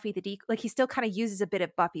makes Buffy the decoy. Like he still kind of uses a bit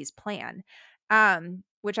of Buffy's plan,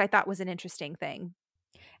 which I thought was an interesting thing.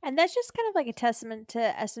 And that's just kind of like a testament to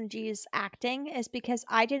SMG's acting, is because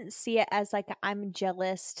I didn't see it as like I'm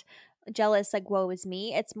jealous like woe is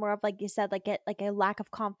me. It's more of like you said, like a lack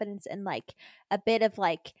of confidence and like a bit of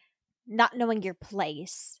like not knowing your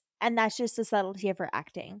place. And that's just the subtlety of her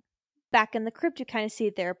acting. Back in the crypt, you kind of see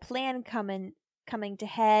their plan coming to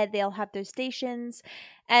head. They all have their stations.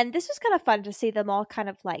 And this was kind of fun to see them all kind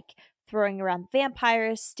of like throwing around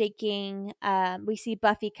vampires, staking. We see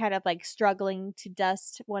Buffy kind of like struggling to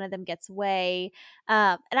dust. One of them gets away.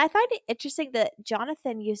 And I find it interesting that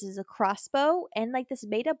Jonathan uses a crossbow and like this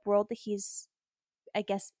made up world that he's, I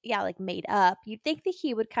guess, yeah, like made up. You'd think that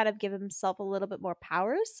he would kind of give himself a little bit more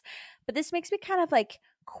powers, but this makes me kind of like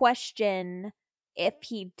question if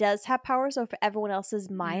he does have powers or if everyone else's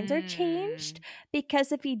minds are changed.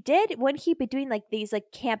 Because if he did, wouldn't he be doing like these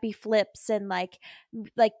like campy flips and like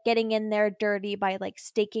getting in there dirty by like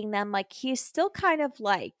staking them? Like he's still kind of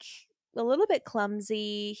like a little bit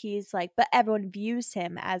clumsy. He's like, but everyone views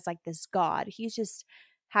him as like this god. He's just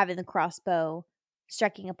having the crossbow,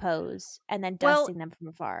 striking a pose, and then Well, dusting them from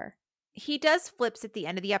afar. he does flips at the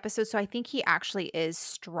end of the episode, so I think he actually is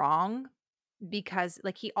strong because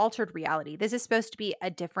like he altered reality. This is supposed to be a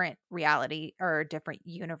different reality or a different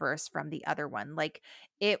universe from the other one. Like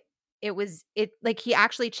it it like he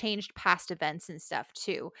actually changed past events and stuff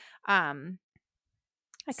too. Um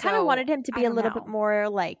I kind of so wanted him to I be a don't little bit know. more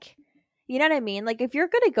like, you know what I mean? Like if you're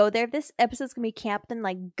gonna go there, if this episode's gonna be camp, then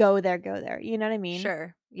like go there, go there. You know what I mean?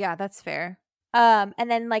 Sure. Yeah, that's fair. And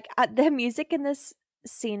then like the music in this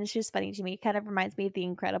scene is just funny to me. It kind of reminds me of The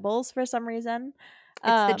Incredibles for some reason. It's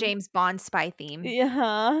the Um, James Bond spy theme.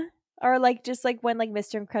 yeah. Or like just like when like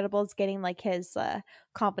Mr. Incredible is getting like his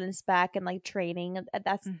confidence back and like training.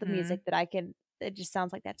 That's the Mhm. music that I can. It just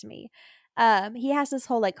sounds like that to me. He has this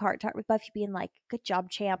whole like heart talk with Buffy being like, "Good job,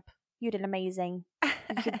 champ. You did amazing.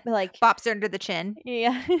 You could like, Bops her under the chin.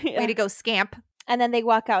 yeah, Way yeah." to go, scamp. And then they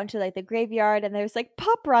walk out into like the graveyard, and there's like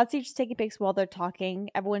paparazzi just taking pics while they're talking.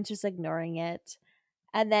 Everyone's just ignoring it.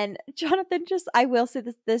 And then Jonathan just, I will say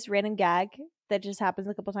this random gag that just happens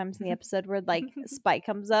a couple times in the episode where like Spike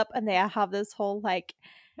comes up and they have this whole like,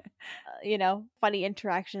 funny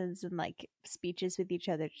interactions and like speeches with each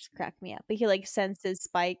other just crack me up. But he like senses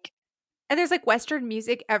Spike. And there's like Western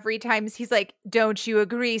music every time he's like, "Don't you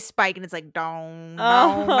agree, Spike?" And it's like, "Don't,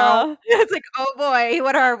 no, no." Oh, It's like, oh boy,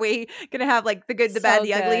 what are we gonna have? Like the good, the bad, so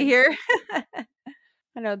the ugly good. here.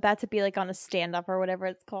 I know that to be like on a standoff or whatever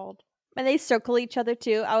it's called. And they circle each other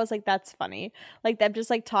too. I was like, that's funny. Like them just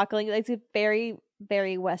like talking. Like it's very,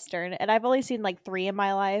 very Western. And I've only seen like 3 in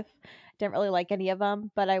my life. Didn't really like any of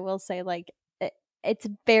them, but I will say like it's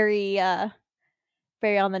very,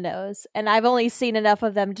 very on the nose. And I've only seen enough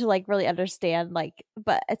of them to like really understand. Like,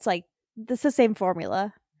 but it's like it's the same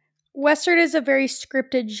formula. Western is a very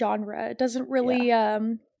scripted genre. It Yeah.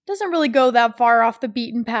 doesn't really go that far off the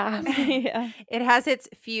beaten path. Yeah. It has its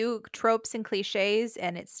few tropes and cliches,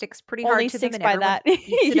 and it sticks pretty hard Only to them, sticks and by everyone that.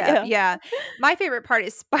 eats it up. Yeah. Yeah, my favorite part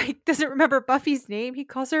is Spike doesn't remember Buffy's name. He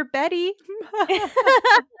calls her Betty.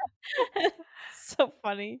 So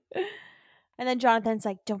funny. And then Jonathan's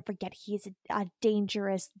like, "Don't forget, he's a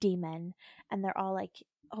dangerous demon." And they're all like,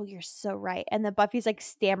 "Oh, you're so right." And then Buffy's like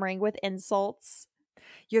stammering with insults.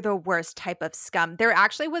 You're the worst type of scum. There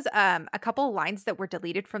actually was a couple lines that were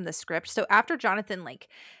deleted from the script. So after Jonathan like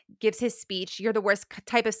gives his speech, "You're the worst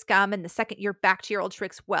type of scum," and the second you're back to your old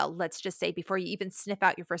tricks, well, let's just say before you even sniff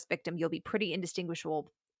out your first victim, you'll be pretty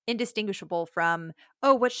indistinguishable from,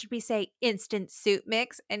 oh, what should we say, instant soup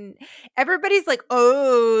mix. And everybody's like,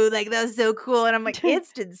 oh, like that was so cool. And I'm like,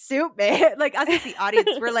 instant soup mix. Like us as the audience,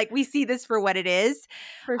 we're like, we see this for what it is.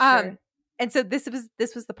 For um sure. and so this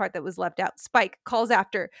was the part that was left out. Spike calls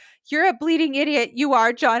after, "You're a bleeding idiot, you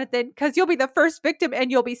are, Jonathan, because you'll be the first victim and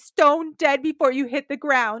you'll be stone dead before you hit the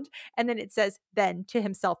ground." And then it says, then to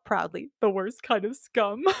himself proudly, "The worst kind of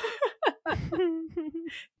scum."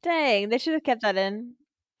 Dang, they should have kept that in.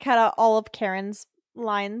 Cut out all of Karen's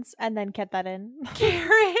lines and then kept that in.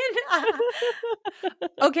 Karen.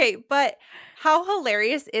 Okay, but how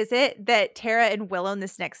hilarious is it that Tara and Willow in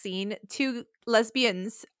this next scene, two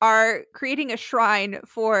lesbians, are creating a shrine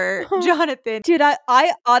for Jonathan? Dude,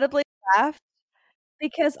 I audibly laughed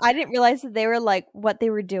because I didn't realize that they were like what they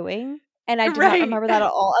were doing. And I did not Right. remember that at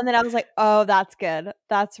all. And then I was like, oh, that's good.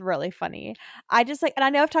 That's really funny. I just like, and I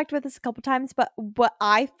know I've talked about this a couple times, but what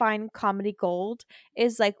I find comedy gold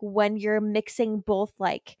is like when you're mixing both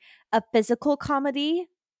like a physical comedy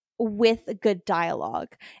with a good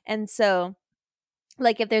dialogue. And so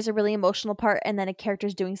like if there's a really emotional part and then a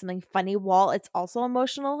character's doing something funny while it's also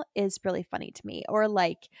emotional is really funny to me. Or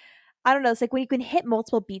like I don't know, it's like when you can hit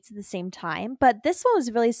multiple beats at the same time. But this one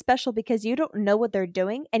was really special because you don't know what they're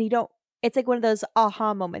doing and you don't it's like one of those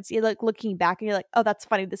aha moments. You're like looking back and you're like, oh, that's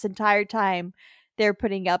funny. This entire time they're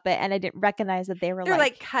putting up it and I didn't recognize that they were They're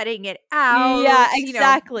like like cutting it yeah, out,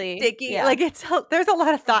 exactly. sticky. Yeah. Like there's a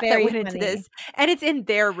lot of thought that Very went into funny. this, and it's in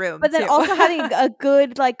their room But then too. also having a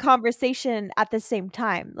good like conversation at the same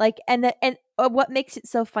time. Like what makes it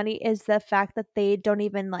so funny is the fact that they don't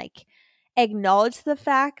even like acknowledge the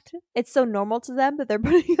fact it's so normal to them that they're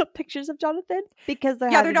putting up pictures of Jonathan because they're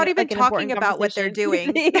Yeah, they're having not even like an talking important about what they're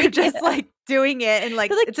conversation. doing. They're just Yeah. like doing it, and They're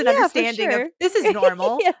like like, it's an yeah, for understanding of sure. this is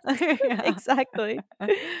normal. Yes, Yeah. exactly.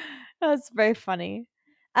 That's very funny.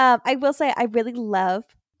 I will say I really love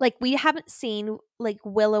like we haven't seen like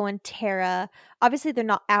Willow and Tara. Obviously they're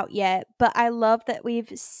not out yet, but I love that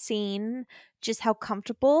we've seen just how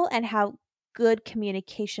comfortable and how good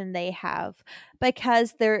communication they have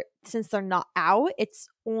because since they're not out, it's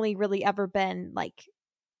only really ever been like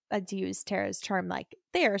to use Tara's term, like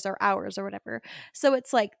theirs or ours or whatever. So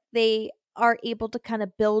it's like they are able to kind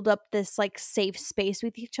of build up this like safe space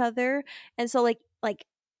with each other. And so like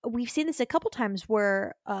we've seen this a couple times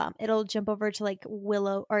where it'll jump over to like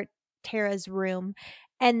Willow or Tara's room,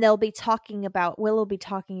 and Willow will be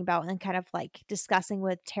talking about and kind of like discussing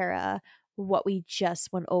with Tara what we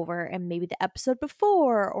just went over and maybe the episode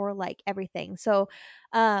before or like everything. So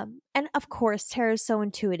and of course Tara's so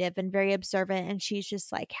intuitive and very observant, and she's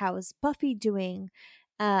just like, how is Buffy doing?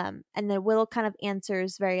 And then Willow kind of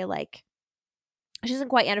answers very like, she doesn't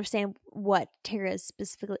quite understand what Tara is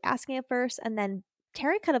specifically asking at first, and then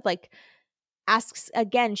Tara kind of like asks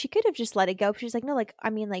again. She could have just let it go. She's like, no, like, I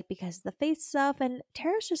mean, like, because of the faith stuff. And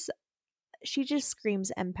Tara's just, she just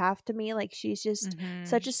screams empath to me. Like, she's just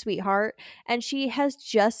such a sweetheart. And she has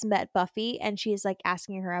just met Buffy, and she's like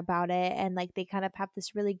asking her about it. And like, they kind of have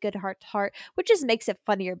this really good heart to heart, which just makes it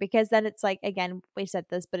funnier because then it's like, again, we said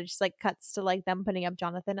this, but it just like cuts to like them putting up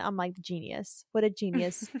Jonathan. I'm like, genius. What a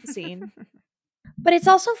genius scene. But it's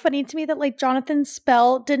also funny to me that like Jonathan's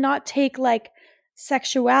spell did not take like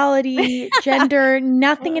sexuality, gender,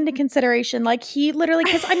 nothing into consideration. Like he literally,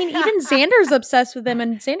 because I mean, even Xander's obsessed with him,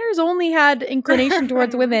 and Xander's only had inclination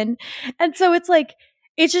towards women. And so it's like,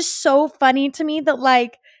 it's just so funny to me that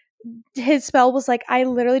like his spell was like, I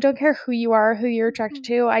literally don't care who you are, who you're attracted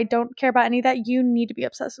to. I don't care about any of that. You need to be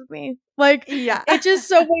obsessed with me. Like, Yeah. it's just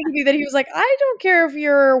so funny to me that he was like, I don't care if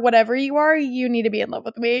you're whatever you are, you need to be in love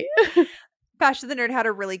with me. Pasha the Nerd had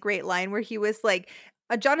a really great line where he was like,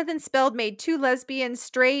 Jonathan Speld made 2 lesbians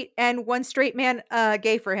straight and 1 straight man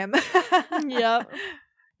gay for him. Yep.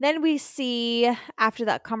 Then we see, after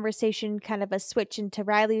that conversation, kind of a switch into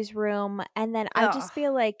Riley's room. And then I just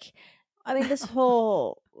feel like, I mean, the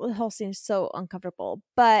whole scene is so uncomfortable,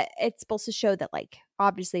 but it's supposed to show that, like,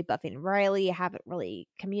 obviously Buffy and Riley haven't really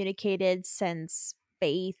communicated since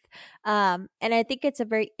Faith. And I think it's a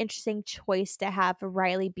very interesting choice to have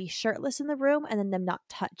Riley be shirtless in the room and then them not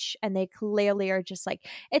touch. And they clearly are just like,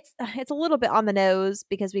 it's a little bit on the nose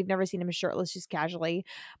because we've never seen him shirtless just casually,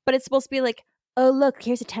 but it's supposed to be like, oh, look,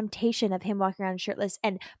 here's a temptation of him walking around shirtless,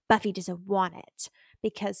 and Buffy doesn't want it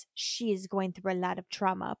because she is going through a lot of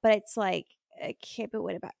trauma. But it's like, okay, but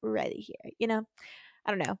what about Riley here? You know?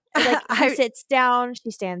 I don't know. Like, he sits down, she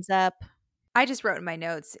stands up. I just wrote in my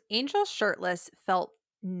notes, Angel shirtless felt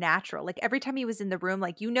natural. Like every time he was in the room,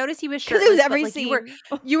 like you notice he was shirtless. It was every but, like, scene.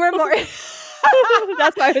 You were more.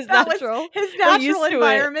 That's why it was that natural. Was his natural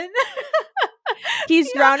environment.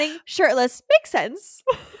 He's drowning shirtless. Makes sense.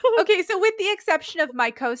 Okay, so with the exception of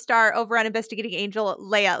my co-star over on Investigating Angel,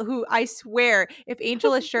 Leia, who I swear, if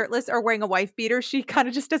Angel is shirtless or wearing a wife beater, she kind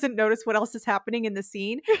of just doesn't notice what else is happening in the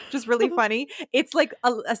scene, which is really funny. It's like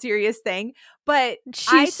a serious thing, but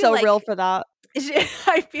she's so real for that.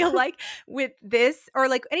 I feel like with this, or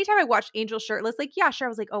like anytime I watched Angel shirtless, like, yeah, sure, I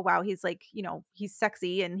was like, oh wow, he's like, you know, he's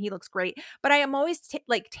sexy and he looks great. But I am always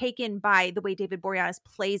like taken by the way David Boreanaz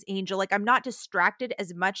plays Angel. Like I'm not distracted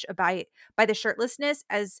as much by the shirtlessness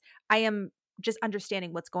as I am just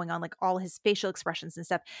understanding what's going on, like all his facial expressions and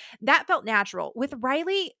stuff. That felt natural. With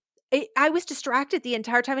Riley, I was distracted the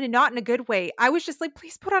entire time, and not in a good way. I was just like,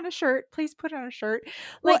 please put on a shirt. Please put on a shirt.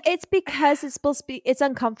 Well, Like, it's because it's supposed to be, it's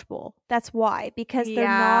uncomfortable. That's why. Because they're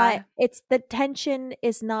not, it's the tension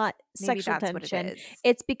is not sexual tension.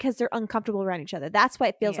 It's because they're uncomfortable around each other. That's why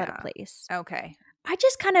it feels out of place. Okay. I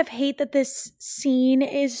just kind of hate that this scene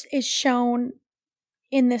is shown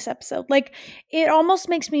in this episode. Like it almost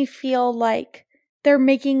makes me feel like they're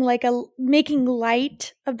making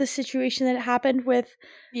light of the situation that happened with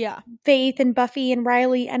Faith and Buffy and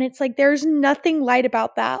Riley, and it's like there's nothing light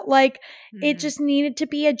about that. Like it just needed to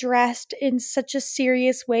be addressed in such a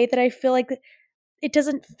serious way that I feel like it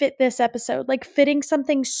doesn't fit this episode. Like fitting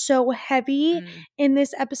something so heavy in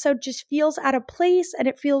this episode just feels out of place, and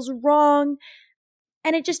it feels wrong,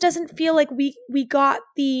 and it just doesn't feel like we got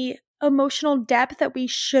the emotional depth that we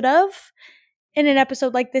should have in an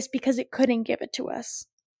episode like this because it couldn't give it to us.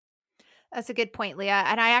 That's a good point, Leah.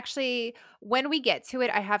 And I actually, when we get to it,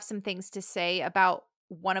 I have some things to say about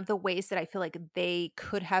one of the ways that I feel like they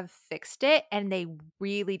could have fixed it, and they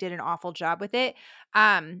really did an awful job with it.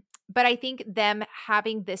 But I think them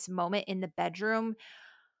having this moment in the bedroom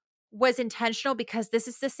was intentional because this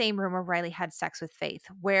is the same room where Riley had sex with Faith,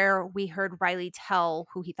 where we heard Riley tell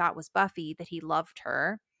who he thought was Buffy that he loved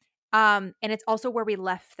her. And it's also where we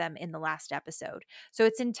left them in the last episode. So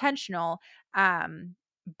it's intentional.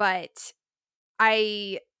 But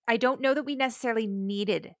I don't know that we necessarily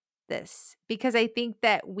needed this, because I think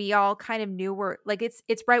that we all kind of knew we're like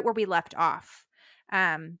it's right where we left off.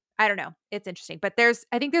 I don't know. It's interesting. But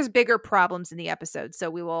I think there's bigger problems in the episode. So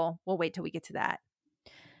we'll wait till we get to that.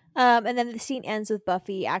 And then the scene ends with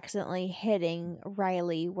Buffy accidentally hitting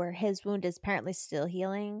Riley where his wound is apparently still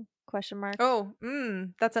healing, ? Question mark. Oh,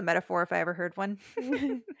 that's a metaphor if I ever heard one.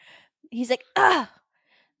 He's like, ah,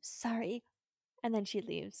 sorry. And then she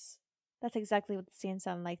leaves. That's exactly what the scene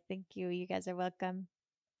sounded like. Thank you. You guys are welcome.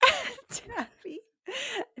 Tabby.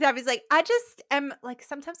 Tabby's like, I just am like,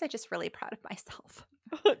 sometimes I just really proud of myself.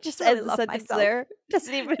 Just really ends the love sentence myself. there.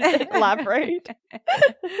 Doesn't even elaborate.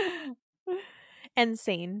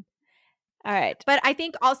 Insane. All right. But I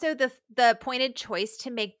think also the pointed choice to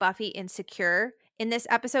make Buffy insecure in this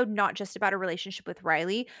episode, not just about a relationship with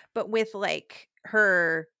Riley, but with like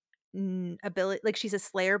her ability, like she's a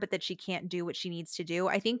slayer, but that she can't do what she needs to do.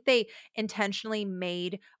 I think they intentionally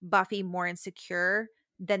made Buffy more insecure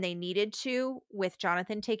than they needed to with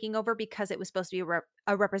Jonathan taking over, because it was supposed to be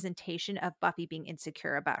a representation of Buffy being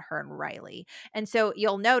insecure about her and Riley. And so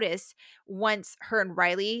you'll notice once her and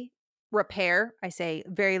Riley repair, I say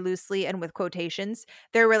very loosely and with quotations,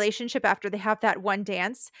 their relationship after they have that one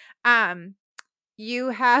dance, you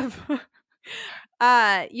have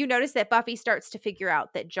you notice that Buffy starts to figure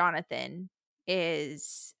out that Jonathan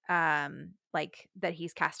is like that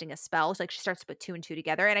he's casting a spell. So like she starts to put two and two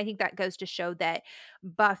together. And I think that goes to show that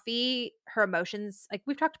Buffy, her emotions, like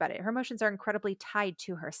we've talked about it, her emotions are incredibly tied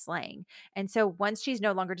to her slaying. And so once she's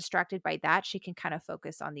no longer distracted by that, she can kind of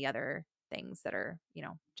focus on the other things that are,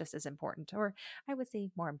 just as important, or I would say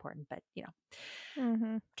more important, but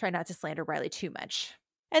try not to slander Riley too much.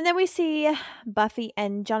 And then we see Buffy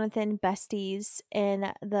and Jonathan besties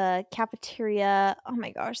in the cafeteria. Oh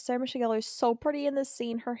my gosh, Sarah Michelle Gellar is so pretty in this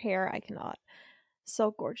scene. Her hair, I cannot.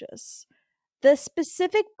 So gorgeous. The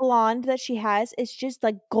specific blonde that she has is just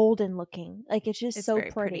like golden looking. Like it's just so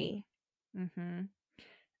very pretty. Mm-hmm.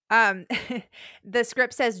 The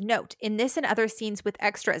script says, note, in this and other scenes with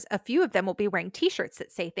extras, a few of them will be wearing t-shirts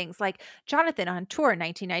that say things like Jonathan on tour in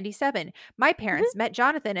 1997. My parents met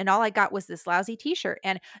Jonathan and all I got was this lousy t-shirt,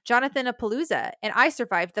 and Jonathan a Palooza, and I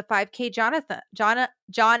survived the 5K Jonathan.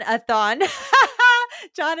 Jonathan.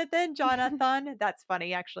 That's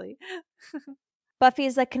funny, actually.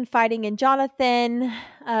 Buffy's like confiding in Jonathan.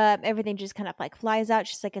 Everything just kind of like flies out.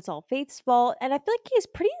 She's like, it's all Faith's fault. And I feel like he's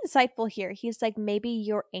pretty insightful here. He's like, maybe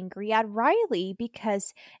you're angry at Riley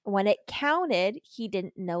because when it counted, he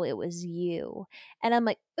didn't know it was you. And I'm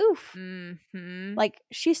like, oof. Mm-hmm. Like,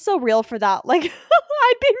 she's so real for that. Like,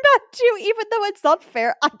 I'd be mad too, even though it's not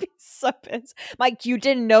fair. I'd be so pissed. Like, you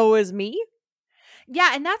didn't know it was me?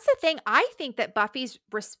 Yeah, and that's the thing. I think that Buffy's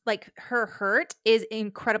her hurt is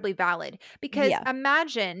incredibly valid, because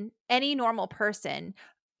imagine any normal person,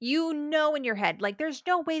 in your head, like there's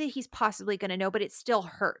no way that he's possibly going to know, but it still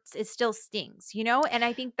hurts. It still stings, And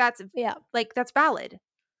I think that's that's valid.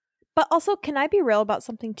 But also, can I be real about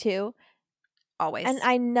something too? Always. And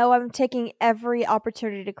I know I'm taking every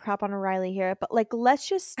opportunity to crap on Riley here, but like let's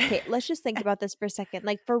just think about this for a second.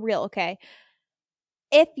 Like for real, okay?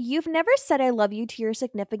 If you've never said I love you to your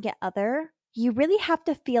significant other, you really have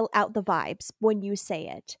to feel out the vibes when you say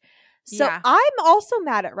it. So I'm also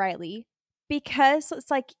mad at Riley because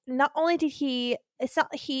it's like not only did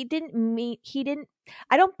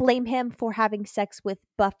I don't blame him for having sex with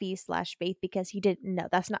Buffy / Faith because he didn't know.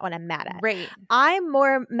 That's not what I'm mad at. Right. I'm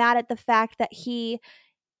more mad at the fact that he,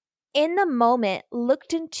 in the moment,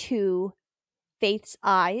 looked into Faith's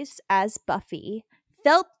eyes as Buffy,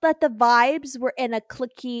 felt that the vibes were in a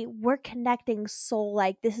clicky, we're connecting soul,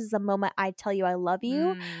 like this is the moment I tell you I love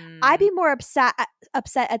you. I'd be more upset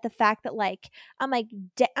at the fact that like I'm like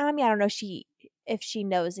I mean I don't know if she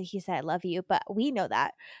knows that he said I love you, but we know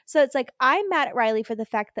that. So it's like I'm mad at Riley for the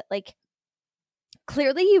fact that like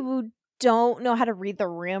clearly you don't know how to read the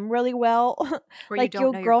room really well. Or like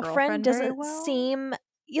your girlfriend doesn't seem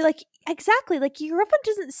exactly like your girlfriend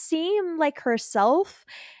doesn't seem like herself.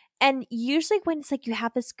 And usually when it's like you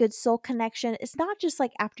have this good soul connection, it's not just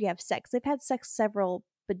like after you have sex. They've had sex several,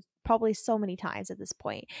 but probably so many times at this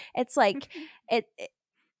point. It's like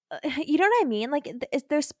you know what I mean? Like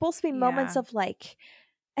there's supposed to be moments of like,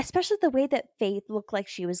 especially the way that Faith looked like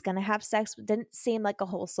she was gonna have sex didn't seem like a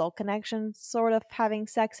whole soul connection. Sort of having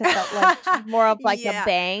sex, it felt like more of like a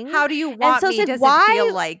bang. How do you want me? Does it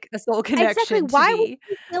feel like a soul connection? Exactly. Why would you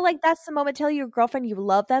feel like that's the moment to tell your girlfriend you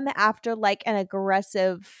love them after like an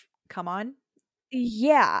aggressive come on?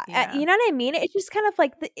 Yeah. You know what I mean? It's just kind of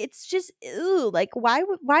like it's just like why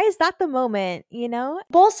is that the moment?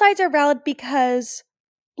 Both sides are valid because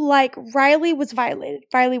like Riley was violated.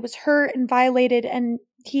 Riley was hurt and violated, and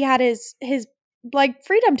he had his like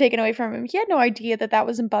freedom taken away from him. He had no idea that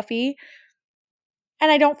wasn't Buffy. And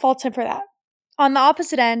I don't fault him for that. On the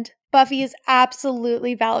opposite end, Buffy is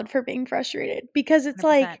absolutely valid for being frustrated because it's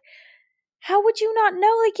 100%. Like, how would you not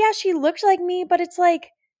know? Like, yeah, she looked like me, but it's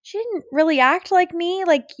like she didn't really act like me.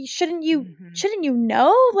 Like, shouldn't you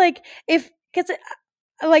know? Like, because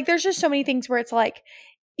like, there's just so many things where it's like,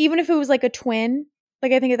 even if it was like a twin,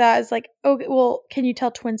 like, I think of that as like, okay, well, can you tell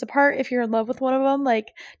twins apart if you're in love with one of them?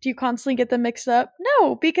 Like, do you constantly get them mixed up?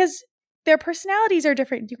 No, because their personalities are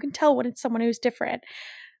different. You can tell when it's someone who's different.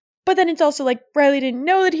 But then it's also like Riley didn't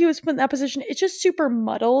know that he was put in that position. It's just super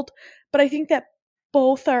muddled. But I think that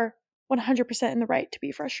both are 100% in the right to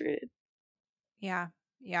be frustrated. Yeah.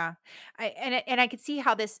 Yeah. I could see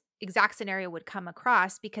how this exact scenario would come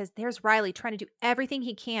across because there's Riley trying to do everything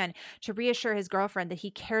he can to reassure his girlfriend that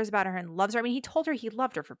he cares about her and loves her. I mean, he told her he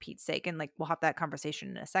loved her for Pete's sake, and like we'll have that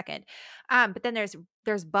conversation in a second. But then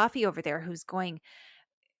there's Buffy over there who's going,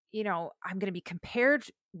 I'm going to be compared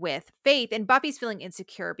with Faith, and Buffy's feeling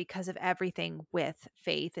insecure because of everything with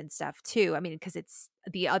Faith and stuff too. I mean, because it's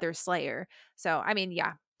the other Slayer. So, I mean,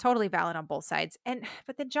 yeah, totally valid on both sides.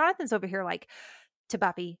 But then Jonathan's over here like to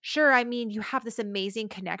Buffy, sure, I mean, you have this amazing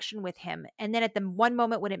connection with him. And then at the one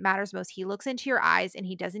moment when it matters most, he looks into your eyes and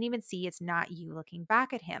he doesn't even see it's not you looking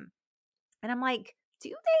back at him. And I'm like, do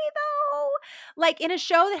they though? Like in a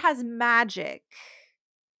show that has magic,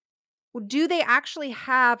 do they actually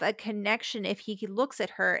have a connection if he looks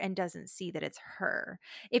at her and doesn't see that it's her?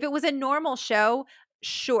 If it was a normal show,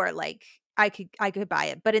 sure, like I could buy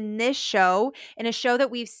it. But in this show, in a show that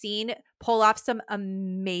we've seen pull off some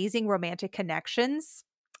amazing romantic connections,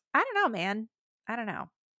 I don't know, man. I don't know.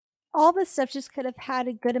 All this stuff just could have had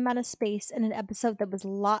a good amount of space in an episode that was a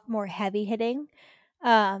lot more heavy hitting.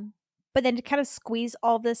 But then to kind of squeeze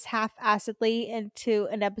all this half-assedly into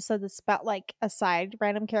an episode that's about like a side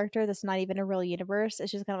random character that's not even a real universe,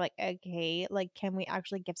 it's just kind of like, okay, like, can we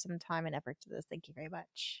actually give some time and effort to this? Thank you very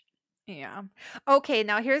much. Yeah. Okay,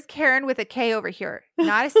 now here's Karen with a K over here.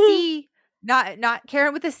 Not a C. Not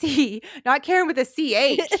Karen with a C. Not Karen with a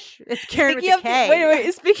CH. It's Karen with Speaking a of the, K.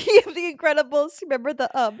 wait, speaking of the Incredibles, remember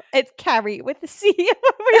it's Carrie with the C.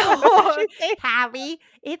 Remember what she said? Callie.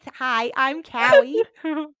 It's hi, I'm Callie.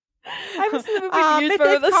 I haven't seen the movie in years, But but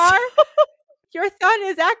I this remember this. car, your son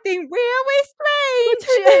is acting really What's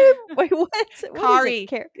strange. her name? Wait, what? What is it? Kari.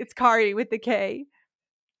 It's Kari with the K.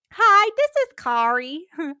 Hi, this is Kari.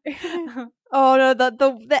 Oh no,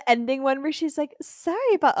 the ending one where she's like,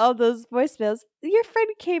 "Sorry about all those voicemails. Your friend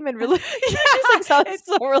came in really." She just like sounds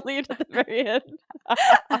so relieved at the very end.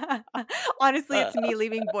 Honestly, it's me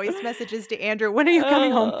leaving voice messages to Andrew. When are you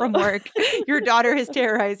coming home from work? Your daughter is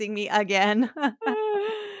terrorizing me again.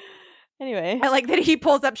 Anyway, I like that he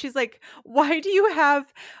pulls up. She's like, "Why do you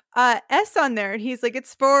have S on there?" And he's like,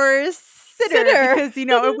 "It's for sitter. Because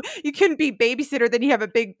you couldn't be babysitter, then you have a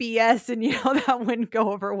big BS, and that wouldn't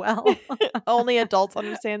go over well." Only adults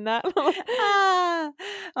understand that.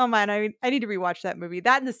 Oh man, I need to rewatch that movie.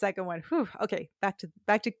 That and the second one. Whew, okay, back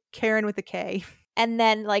to Karen with a K. And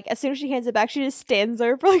then, like, as soon as she hands it back, she just stands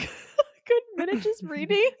there for like a good minute just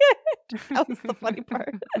reading. That was the funny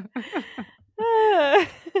part.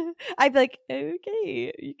 I'd be like,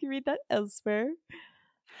 okay, you can read that elsewhere.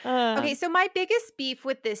 Okay, so my biggest beef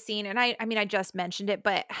with this scene, and I mean, I just mentioned it,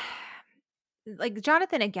 but like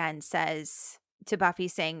Jonathan again says to Buffy,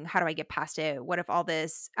 saying, "How do I get past it? What if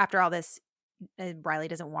after all this, Riley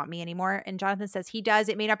doesn't want me anymore?" And Jonathan says he does.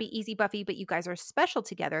 It may not be easy, Buffy, but you guys are special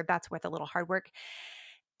together. That's worth a little hard work.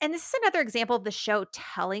 And this is another example of the show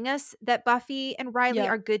telling us that Buffy and Riley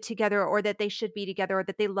are good together, or that they should be together, or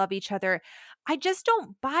that they love each other. I just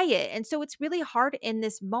don't buy it. And so it's really hard in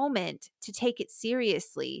this moment to take it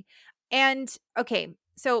seriously. And okay,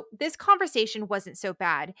 so this conversation wasn't so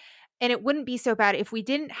bad. And it wouldn't be so bad if we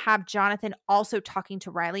didn't have Jonathan also talking to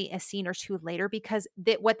Riley a scene or two later, because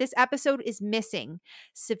what this episode is missing,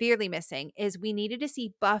 severely missing, is we needed to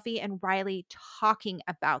see Buffy and Riley talking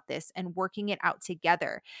about this and working it out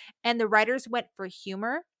together. And the writers went for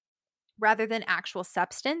humor rather than actual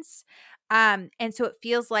substance. And so it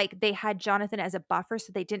feels like they had Jonathan as a buffer,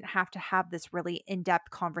 so they didn't have to have this really in-depth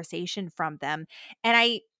conversation from them. And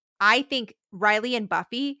I think Riley and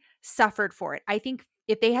Buffy suffered for it. I think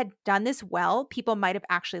if they had done this well, people might have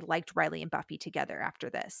actually liked Riley and Buffy together after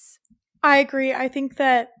this. I agree. I think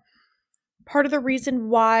that part of the reason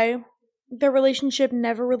why their relationship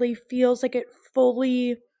never really feels like it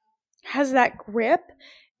fully has that grip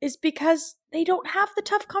is because they don't have the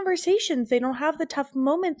tough conversations. They don't have the tough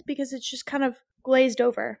moments because it's just kind of glazed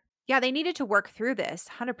over. Yeah, they needed to work through this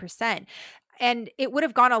 100%. And it would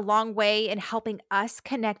have gone a long way in helping us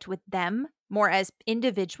connect with them more as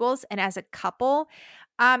individuals and as a couple.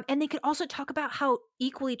 And they could also talk about how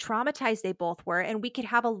equally traumatized they both were. And we could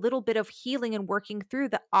have a little bit of healing and working through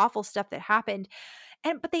the awful stuff that happened.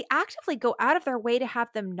 But they actively go out of their way to have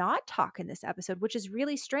them not talk in this episode, which is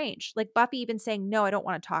really strange. Like Buffy even saying, "No, I don't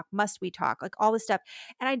want to talk. Must we talk?" Like all this stuff.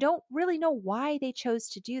 And I don't really know why they chose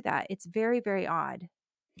to do that. It's very, very odd.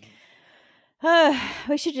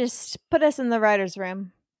 We should just put us in the writer's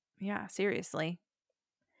room. Yeah, seriously.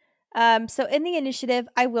 So in the initiative,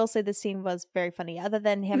 I will say the scene was very funny. Other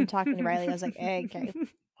than him talking to Riley, I was like, okay,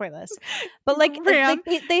 pointless. But like Graham.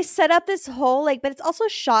 they set up this whole like, but it's also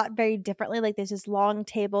shot very differently. Like there's this long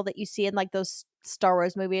table that you see in like those Star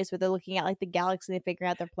Wars movies where they're looking at like the galaxy and figuring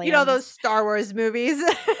out their plans. You know those Star Wars movies.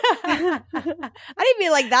 I didn't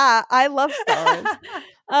mean like that. I love Star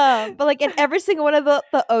Wars. But like in every single one of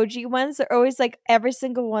the OG ones, they're always like every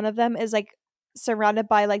single one of them is like surrounded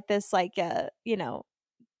by like this like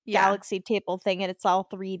galaxy table thing, and it's all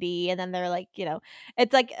 3D, and then they're like,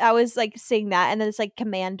 it's like I was like seeing that, and then it's like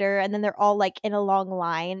Commander, and then they're all like in a long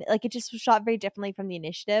line. Like it just was shot very differently from the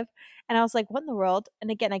initiative, and I was like, what in the world? And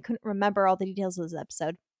again, I couldn't remember all the details of this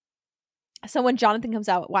episode. So when Jonathan comes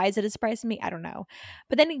out, why is it a surprise to me? I don't know.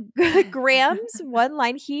 But then Graham's one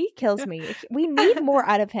line, he kills me. We need more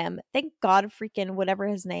out of him. Thank God, freaking whatever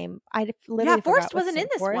his name. I literally forgot Forrest what's wasn't in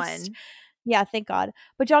this Forrest. one. Yeah, thank God.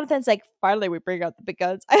 But Jonathan's like, finally we bring out the big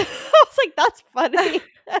guns. I was like, that's funny.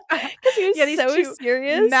 Because he was these so two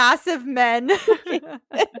serious. massive men.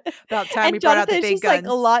 About time and we brought out the Jonathan's big just guns.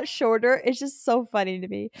 like a lot shorter. It's just so funny to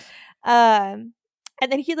me. And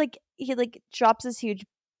then he drops this huge,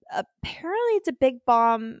 apparently it's a big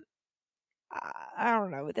bomb. I don't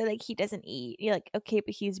know. They're like, he doesn't eat. You're like, okay,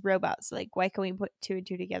 but he's robot. So like, why can we put 2 and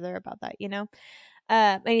 2 together about that,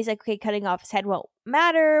 And he's like, okay, cutting off his head won't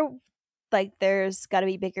matter. Like there's got to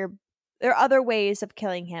be there are other ways of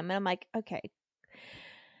killing him. And I'm like, okay.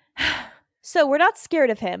 So we're not scared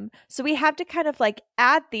of him. So we have to kind of like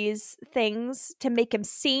add these things to make him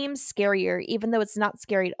seem scarier, even though it's not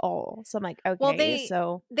scary at all. So I'm like, okay.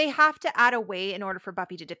 Well, they have to add a way in order for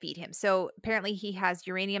Buffy to defeat him. So apparently he has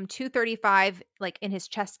uranium-235 like in his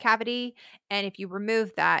chest cavity, and if you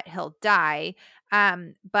remove that, he'll die.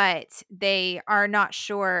 But they are not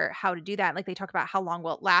sure how to do that. Like they talk about how long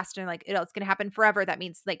will it last, and like, it's going to happen forever. That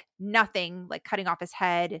means like nothing, like cutting off his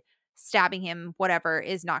head, stabbing him, whatever,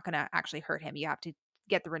 is not going to actually hurt him. You have to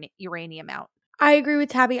get the uranium out. I agree with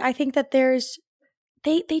Tabby. I think that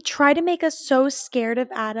they try to make us so scared of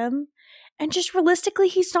Adam, and just realistically,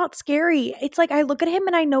 he's not scary. It's like I look at him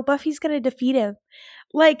and I know Buffy's going to defeat him.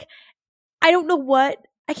 Like, I don't know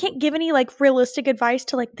I can't give any like realistic advice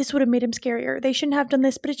to like, this would have made him scarier. They shouldn't have done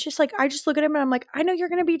this, but it's just like, I just look at him and I'm like, I know you're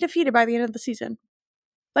going to be defeated by the end of the season.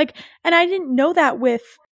 Like, and I didn't know that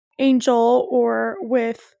with Angel or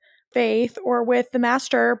with Faith or with the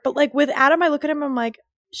Master, but like with Adam, I look at him and I'm like,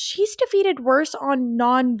 she's defeated worse on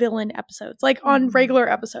non-villain episodes, like on regular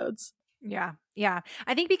episodes. Yeah. Yeah.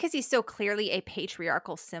 I think because he's so clearly a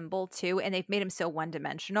patriarchal symbol too, and they've made him so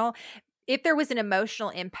one-dimensional. If there was an emotional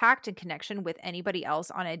impact and connection with anybody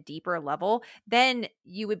else on a deeper level, then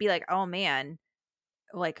you would be like, oh man,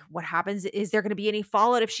 like what happens? Is there going to be any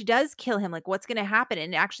fallout if she does kill him? Like what's going to happen?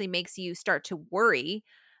 And it actually makes you start to worry.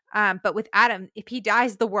 But with Adam, if he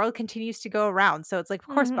dies, the world continues to go around. So it's like,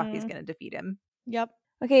 of course, Buffy's going to defeat him. Yep.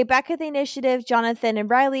 Okay, back at the initiative, Jonathan and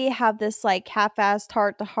Riley have this like half-assed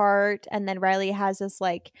heart-to-heart, and then Riley has this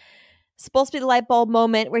like supposed to be the light bulb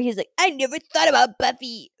moment where he's like, I never thought about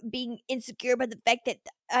Buffy being insecure about the fact that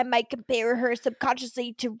I might compare her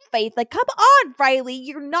subconsciously to Faith. Like, come on, Riley,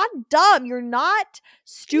 you're not dumb. You're not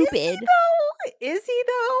stupid. Is he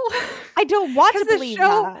though? I don't want to believe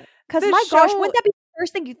that. Because my gosh, wouldn't that be the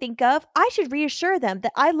first thing you think of? I should reassure them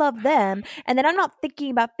that I love them and that I'm not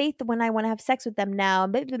thinking about Faith when I want to have sex with them now.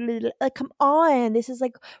 Like, come on. This is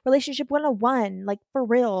like relationship 101. Like, for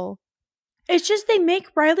real. It's just they make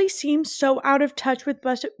Riley seem so out of touch with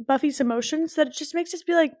Buffy's emotions that it just makes us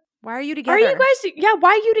be like, why are you together? Are you guys? Yeah, why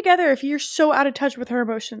are you together if you're so out of touch with her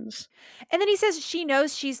emotions? And then he says she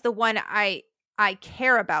knows she's the one I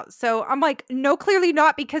care about. So I'm like, no, clearly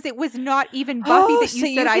not, because it was not even Buffy that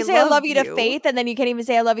you said I love you to Faith, and then you can't even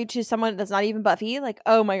say I love you to someone that's not even Buffy. Like,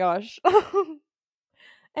 oh my gosh.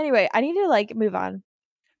 Anyway, I need to like move on.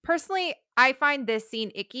 Personally, I find this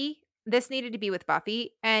scene icky. This needed to be with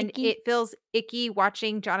Buffy, and it feels icky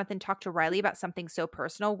watching Jonathan talk to Riley about something so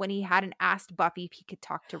personal when he hadn't asked Buffy if he could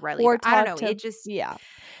talk to Riley. Or I don't know. It just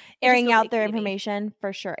airing out their information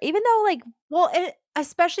for sure. Even though like,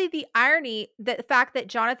 especially the irony, the fact that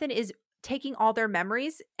Jonathan is taking all their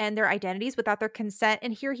memories and their identities without their consent,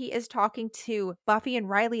 and here he is talking to Buffy and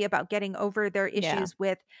Riley about getting over their issues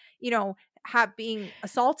with, being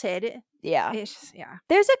assaulted. Yeah.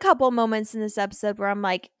 There's a couple moments in this episode where I'm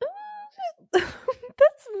like,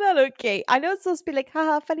 That's not okay. I know it's supposed to be like,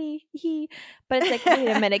 haha, funny, he, but it's like, wait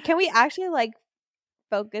a minute, can we actually like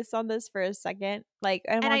focus on this for a second? Like,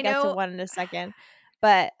 I And want I to get to know one in a second,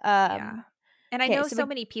 but yeah. And I okay, know so so we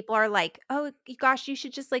many people are like, "Oh gosh, you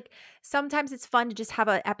should just like sometimes it's fun to just have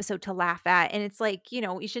an episode to laugh at." And it's like, you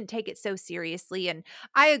shouldn't take it so seriously. And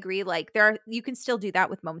I agree, like you can still do that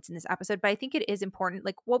with moments in this episode, but I think it is important.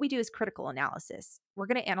 Like what we do is critical analysis. We're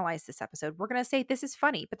going to analyze this episode. We're going to say this is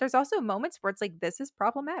funny, but there's also moments where it's like this is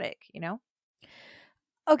problematic.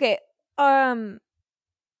 okay, um,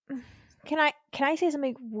 can I say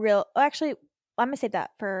something real? Actually, I'm gonna save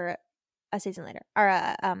that for a season later, or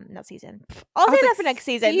not season. I'll I say was like, that for next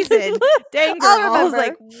season. season. Dang girl. I'll I was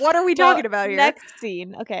like, remember. what are we Well, talking about here? next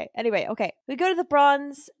scene. Okay. Anyway, okay. We go to the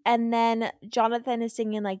bronze, and then Jonathan is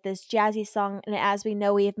singing like this jazzy song. And as we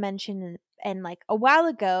know, we have mentioned and like a while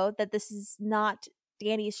ago that this is not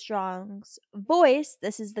Danny Strong's voice.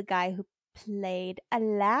 This is the guy who played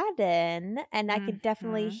Aladdin, and I could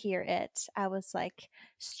definitely Mhm. hear it. I was like,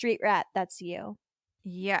 "Street Rat, that's you."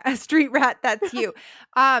 Yeah, a street rat, that's you.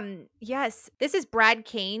 Yes, this is Brad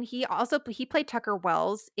Kane. He played Tucker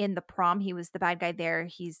Wells in The Prom. He was the bad guy there.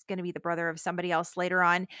 He's going to be the brother of somebody else later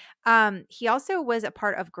on. He also was a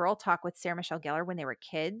part of Girl Talk with Sarah Michelle Gellar when they were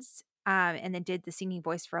kids. And then did the singing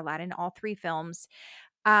voice for Aladdin, all 3 films.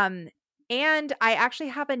 Um, and I actually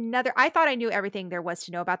have I thought I knew everything there was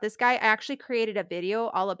to know about this guy. I actually created a video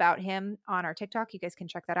all about him on our TikTok. You guys can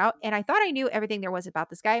check that out. And I thought I knew everything there was about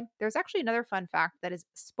this guy. There's actually another fun fact that is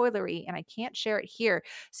spoilery, and I can't share it here.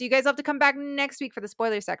 So you guys have to come back next week for the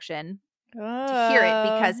spoiler section to hear it Oh,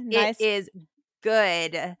 because it nice. is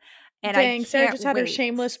good. And I Dang, Sarah can't just had her wait.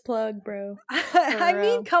 shameless plug, bro. I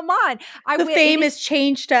mean, come on. The It fame is has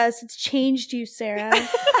changed us. It's changed you, Sarah.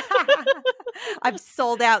 I've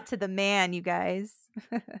sold out to the man, you guys.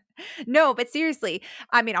 No, but seriously,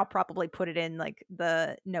 I mean, I'll probably put it in like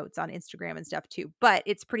the notes on Instagram and stuff too, but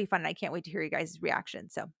it's pretty fun and I can't wait to hear you guys' reaction.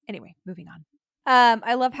 So, anyway, moving on.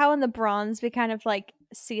 I love how in the bronze we kind of like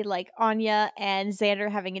see like Anya and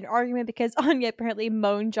Xander having an argument because Anya apparently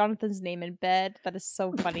moaned Jonathan's name in bed. That is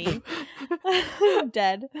so funny. I'm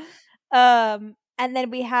dead. And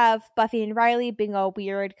then we have Buffy and Riley being all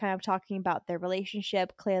weird, kind of talking about their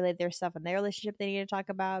relationship. Clearly, there's stuff in their relationship they need to talk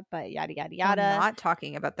about, but yada yada Well, yada. not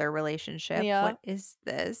talking about their relationship. Yeah. What is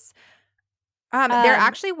this? There Um.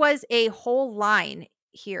 actually was a whole line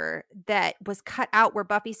here that was cut out where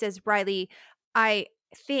Buffy says, "Riley, I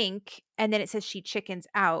think," and then it says she chickens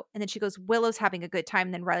out, and then she goes, "Willow's having a good time."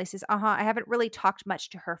 And then Riley says, I haven't really talked much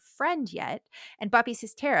to her friend yet." And Buffy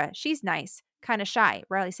says, "Tara, she's nice, kind of shy."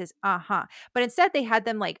 Riley says, But instead they had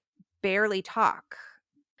them like barely talk.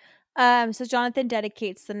 So Jonathan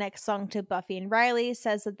dedicates the next song to Buffy and Riley,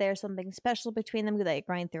 says that there's something special between them, they're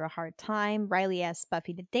going through a hard time. Riley asks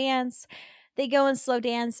Buffy to dance. They go and slow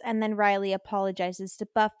dance, and then Riley apologizes to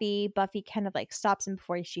Buffy. Buffy kind of like stops him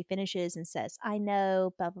before she finishes and says, "I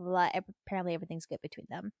know, blah blah blah." Apparently everything's good between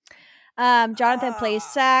them. Jonathan plays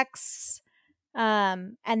sax.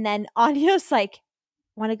 And then Anya's like,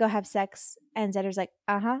 "Want to go have sex?" And Zetter's like,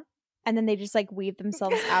 "Uh-huh." And then they just like weave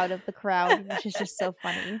themselves out of the crowd, which is just so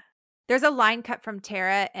funny. There's a line cut from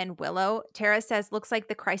Tara and Willow. Tara says, "Looks like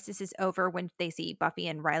the crisis is over," when they see Buffy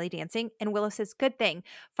and Riley dancing. And Willow says, "Good thing.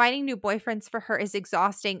 Finding new boyfriends for her is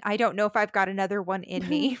exhausting. I don't know if I've got another one in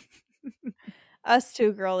me." Us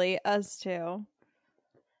too, girly. Us too.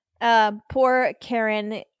 Poor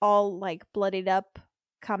Karen, all like bloodied up,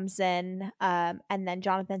 comes in. And then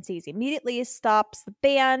Jonathan sees immediately, stops the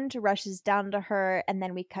band, rushes down to her, and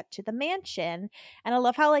then we cut to the mansion. And I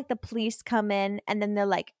love how like the police come in and then they're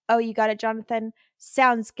like, "Oh, you got it, Jonathan?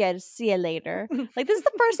 Sounds good. See you later." Like this is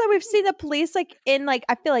the first time we've seen the police like in like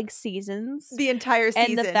I feel like seasons. The entire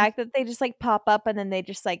And the season. fact that they just like pop up and then they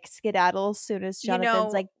just like skedaddle as soon as You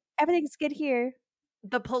Jonathan's know, like, "Everything's good here."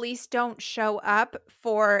 the police don't show up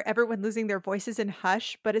for everyone losing their voices in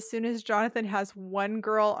Hush, but as soon as Jonathan has one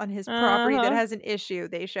girl on his property that Uh-huh. has an issue,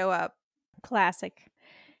 they show up. Classic.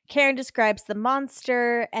 Karen describes the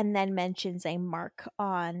monster and then mentions a mark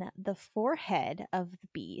on the forehead of the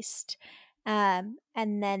beast. And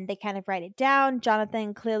then they kind of write it down.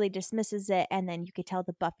 Jonathan clearly dismisses it, and then you could tell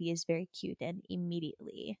the Buffy is very cute and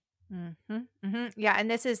immediately. Yeah, and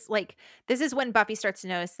this is when Buffy starts to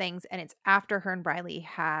notice things, and it's after her and Riley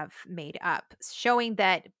have made up, showing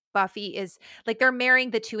that Buffy is like they're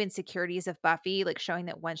marrying the two insecurities of Buffy, like showing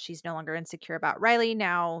that once she's no longer insecure about Riley,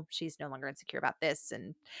 now she's no longer insecure about this,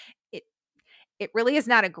 and it it really is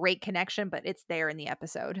not a great connection, but it's there in the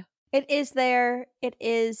episode. It is there. It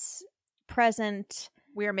is present.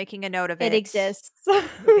 We are making a note of It it. exists.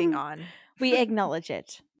 Moving on. We acknowledge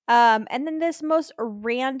it. And then this most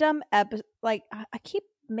random like I keep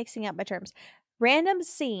mixing up my terms. Random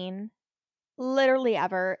scene literally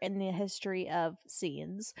ever in the history of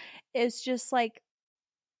scenes is just like,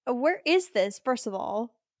 where is this, first of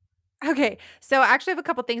all? Okay, so I actually have a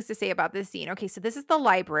couple things to say about this scene. Okay, so this is the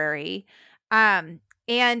library. Um,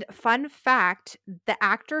 and fun fact, the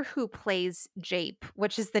actor who plays Jape,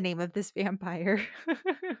 which is the name of this vampire,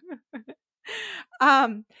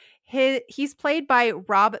 um, he's played by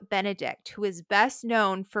Rob Benedict, who is best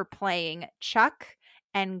known for playing Chuck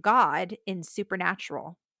and God in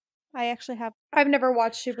Supernatural. I actually have. I've never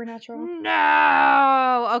watched Supernatural.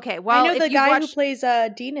 No. Okay, I well, know if the you've guy who watched plays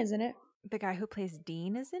Dean is in it the guy who plays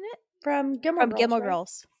Dean is in it. from Gilmore From Girls. Gilmore right?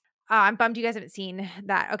 Girls. I'm bummed you guys haven't seen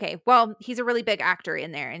that. Okay, well, he's a really big actor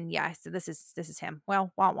in there, and yeah, so this is him.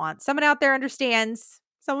 Well, want someone out there understands.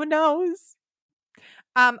 Someone knows.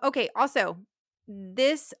 Okay. Also,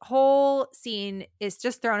 this whole scene is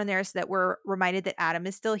just thrown in there so that we're reminded that Adam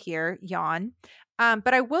is still here. Yawn.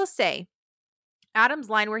 But I will say, Adam's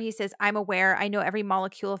line where he says, "I'm aware, I know every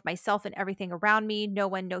molecule of myself and everything around me. No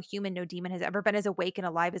one, no human, no demon has ever been as awake and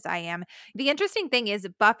alive as I am." The interesting thing is,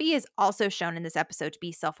 Buffy is also shown in this episode to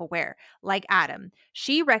be self aware, like Adam.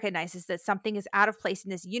 She recognizes that something is out of place in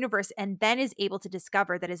this universe and then is able to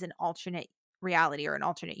discover that is an alternate reality or an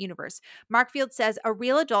alternate universe. Markfield says, "A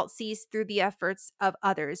real adult sees through the efforts of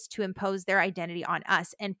others to impose their identity on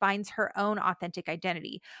us and finds her own authentic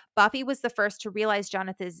identity. Buffy was the first to realize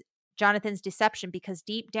Jonathan's deception because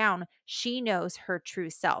deep down, she knows her true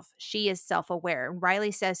self. She is self aware. And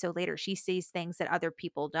Riley says so later. She sees things that other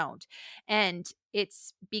people don't. And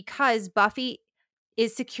it's because Buffy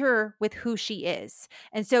is secure with who she is.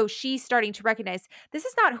 And so she's starting to recognize this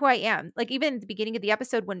is not who I am. Like even at the beginning of the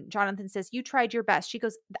episode, when Jonathan says, "You tried your best," she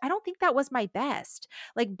goes, "I don't think that was my best."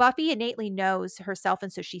 Like Buffy innately knows herself.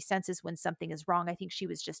 And so she senses when something is wrong. I think she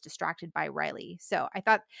was just distracted by Riley. So I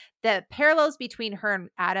thought the parallels between her and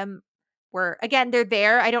Adam were, again, they're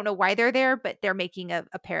there. I don't know why they're there, but they're making a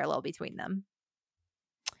parallel between them.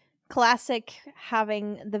 Classic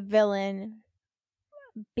having the villain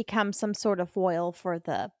become some sort of foil for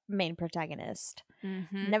the main protagonist.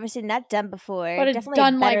 Mm-hmm. Never seen that done before. but it's Definitely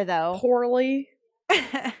done better like though. poorly.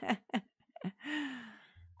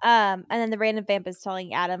 And then the random vamp is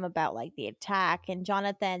telling Adam about like the attack and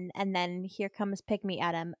Jonathan, and then here comes Pick Me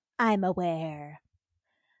Adam. "I'm aware.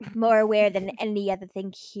 More aware than any other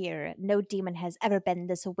thing here. No demon has ever been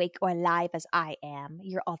this awake or alive as I am.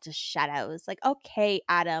 You're all just shadows." Like, okay,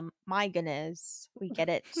 Adam, my goodness. We get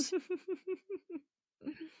it.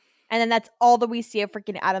 And then that's all that we see of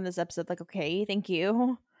freaking Adam this episode. Like, okay, thank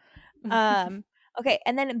you. Okay,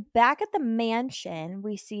 and then back at the mansion,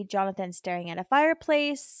 we see Jonathan staring at a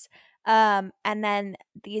fireplace. And then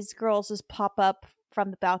these girls just pop up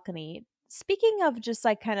from the balcony. Speaking of just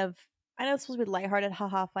like kind of, I know it's supposed to be lighthearted,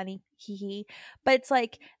 haha, funny, hee hee, but it's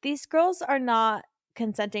like these girls are not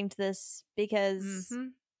consenting to this because Mm-hmm.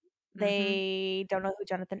 they don't know who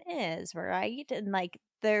Jonathan is, right? And like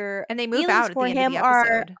their And they move feelings out at for the end of him the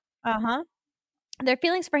are, episode. their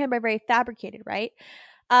feelings for him are very fabricated, right?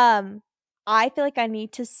 Um, I feel like I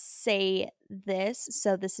need to say this,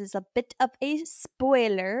 so this is a bit of a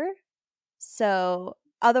spoiler. So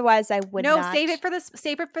otherwise, I would No, not. save it for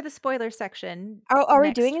the spoiler section. Are we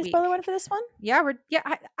next doing a spoiler week. one for this one? Yeah,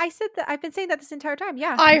 I said that. I've been saying that this entire time.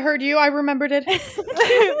 Yeah. I heard you. I remembered it.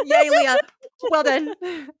 Yay, Leah. Well done.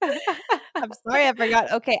 I'm sorry, I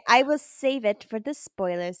forgot. Okay, I will save it for the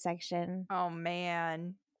spoiler section. Oh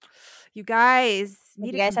man. You guys If need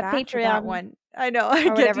you to guys come have back for that Patreon one. I know. I or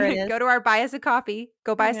get whatever it to is. go to our buy us a coffee.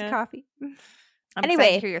 Go buy us a Yeah. coffee. I'm excited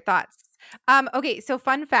Anyway. to hear your thoughts. Okay, so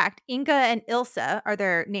fun fact, Inga and Ilsa are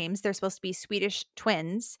their names. They're supposed to be Swedish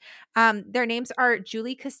twins. Their names are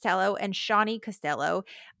Julie Costello and Shawnee Costello.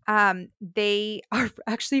 They are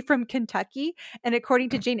actually from Kentucky, and according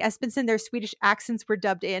to Jane Espenson, their Swedish accents were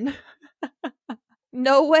dubbed in.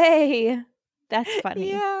 No way. That's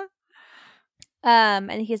funny. Yeah.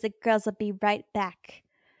 And he's like, "Girls, I'll be right back."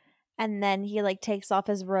 And then he like takes off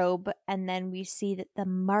his robe, and then we see that the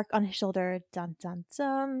mark on his shoulder. Dun dun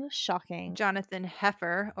dun. Shocking. Jonathan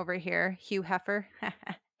Heffer over here. Hugh Heffer.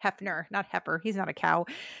 Hefner, not Heifer. He's not a cow.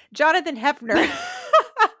 Jonathan Hefner.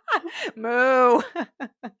 Moo.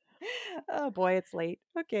 Oh boy, it's late.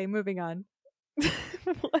 Okay, moving on.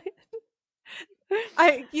 What?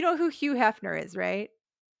 You know who Hugh Hefner is, right?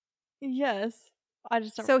 Yes. I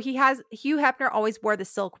just don't. So Hugh Hefner always wore the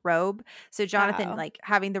silk robe. So Jonathan, Oh. like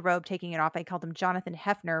having the robe, taking it off, I called him Jonathan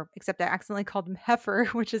Hefner, except I accidentally called him Heifer,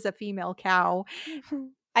 which is a female cow.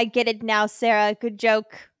 I get it now, Sarah. Good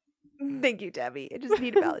joke. Thank you, Debbie. I just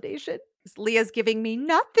need validation. Leah's giving me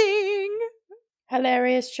nothing.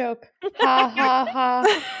 Hilarious joke. Ha ha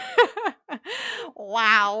ha.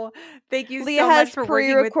 Wow. Thank you Leah so much has for working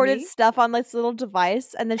with pre-recorded me. stuff on this little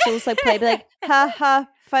device, and then she'll just like play, be like, "Ha ha,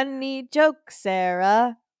 funny joke,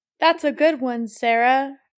 Sarah." That's a good one,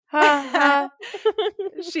 Sarah. Ha ha.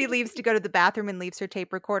 She leaves to go to the bathroom and leaves her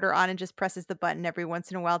tape recorder on and just presses the button every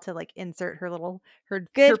once in a while to like insert her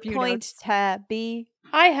Good few point, notes. Tabby.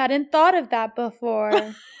 I hadn't thought of that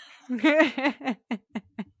before.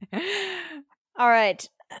 All right.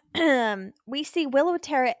 We see Willow,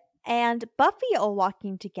 Tara, and Buffy all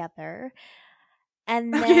walking together.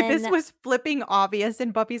 And Okay, this then was flipping obvious,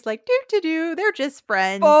 and Buffy's like, do, they're just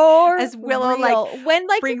friends. for As Willow like real, when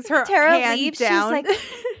like brings her Tara hand leaves, down.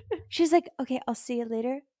 she's like, "Okay, I'll see you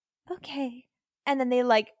later." Okay. And then they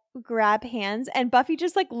like grab hands and Buffy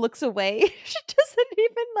just like looks away. She doesn't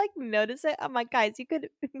even like notice it. I'm like, guys, you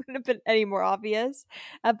couldn't have been any more obvious.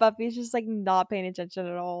 And Buffy's just like not paying attention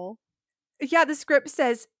at all. Yeah, the script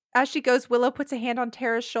says, as she goes, Willow puts a hand on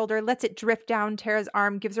Tara's shoulder, lets it drift down Tara's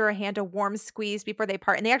arm, gives her a hand a warm squeeze before they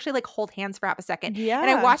part. And they actually like hold hands for half a second. And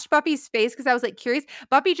I Yeah. watched Buffy's face because I was like curious.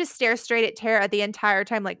 Buffy just stares straight at Tara the entire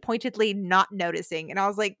time, like pointedly not noticing. And I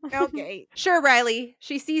was like, okay, sure, Riley.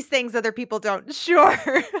 She sees things other people don't. Sure.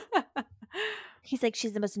 He's like,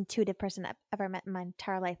 she's the most intuitive person I've ever met in my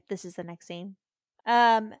entire life. This is the next scene.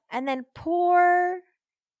 And then poor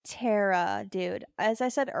Tara, dude. As I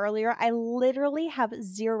said earlier, I literally have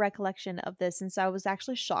zero recollection of this, and so I was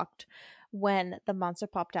actually shocked when the monster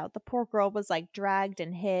popped out. The poor girl was like dragged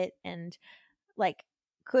and hit, and like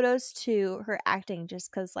kudos to her acting, just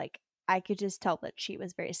because like I could just tell that she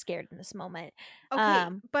was very scared in this moment. Okay,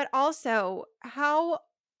 but also how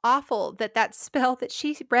awful that spell that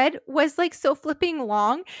she read was like so flipping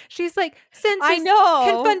long. She's like I sensus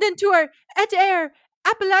know. confundentur et air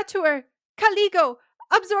appellatur caligo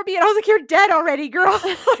absorbi. And I was like, you're dead already, girl.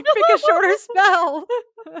 Like, pick a shorter spell.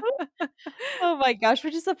 Oh my gosh,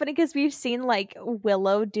 which is so funny because we've seen like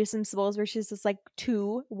Willow do some spells where she's just like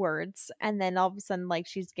 2 words and then all of a sudden like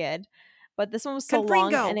she's good. But this one was so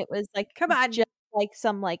long and Confringo. it was like Come on. just like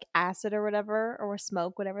some like acid or whatever or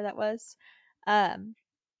smoke, whatever that was. Um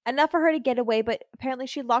Enough for her to get away, but apparently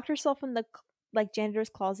she locked herself in the like janitor's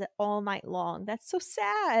closet all night long. That's so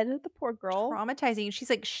sad. The poor girl. Traumatizing. She's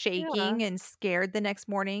like Yeah. shaking and scared the next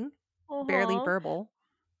morning. Barely Uh-huh. verbal.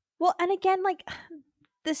 Well, and again, like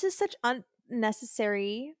this is such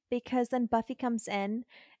unnecessary because then Buffy comes in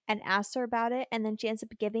and asks her about it, and then she ends up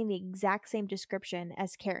giving the exact same description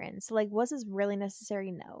as Karen. So, like, was this really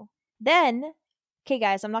necessary? No. Then, okay,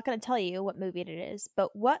 guys, I'm not going to tell you what movie it is,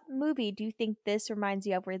 but what movie do you think this reminds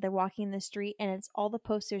you of where they're walking in the street and it's all the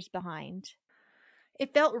posters behind?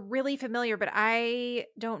 It felt really familiar, but I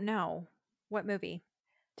don't know. What movie?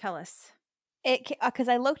 Tell us. It because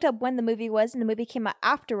I looked up when the movie was, and the movie came out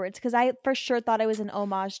afterwards because I for sure thought it was an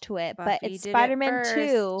homage to it. But Buffy it's did it Spider-Man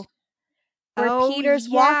 2, first. where Oh, Peter's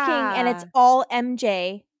walking and it's yeah. all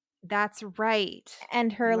MJ That's right.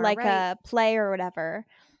 and her You are like right. a play or whatever.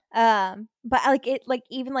 But I like it, like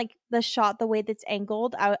even like the shot, the way that's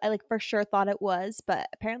angled, I like for sure thought it was, but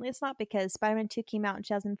apparently it's not because Spider-Man 2 came out in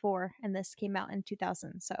 2004 and this came out in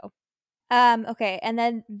 2000. So okay, and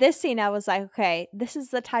then this scene, I was like, okay, this is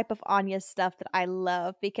the type of Anya stuff that I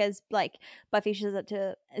love because, like, Buffy shows up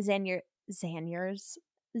to Xander's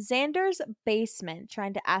basement,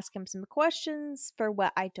 trying to ask him some questions for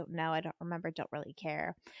what I don't know, I don't remember, don't really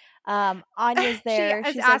care. Anya's She there. is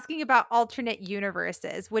She's like, asking about alternate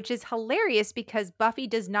universes, which is hilarious because Buffy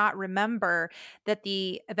does not remember that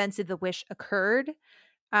the events of the Wish occurred.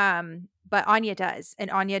 But Anya does, and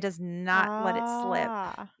Anya does not let it slip.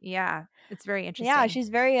 ah, Yeah, it's very yeah, interesting. she's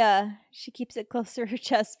very she keeps it close to her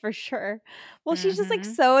chest for sure. Well, she's just like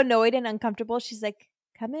Mhm. so annoyed and uncomfortable. She's like,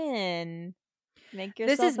 come in. Make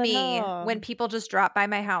This yourself is at me when home. people just drop by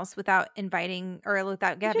my house without inviting or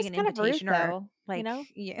without It's having just an kind of rude invitation or though, you like, know?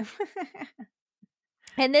 yeah.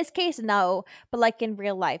 In this case, no, but like in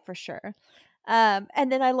real life for sure. And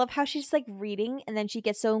then I love how she's like reading and then she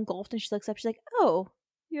gets so engulfed and she looks up, she's like, oh,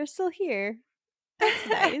 you're still here. That's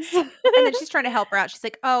nice. And then she's trying to help her out. She's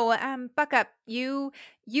like, "Oh, buck up. You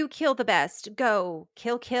kill the best. Go.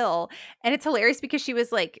 Kill." And it's hilarious because she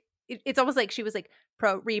was like it's almost like she was like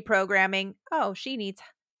reprogramming. Oh, she needs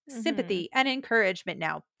hmm sympathy and encouragement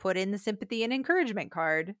now. Put in the sympathy and encouragement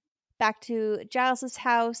card. Back to Giles's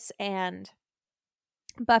house and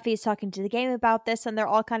Buffy's talking to the game about this, and they're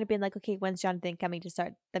all kind of being like, okay, when's Jonathan coming to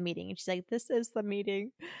start the meeting? And she's like, this is the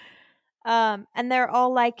meeting. And they're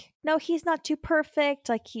all like, no, he's not too perfect.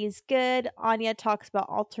 Like, he's good. Anya talks about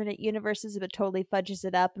alternate universes, but totally fudges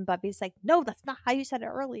it up. And Buffy's like, no, that's not how you said it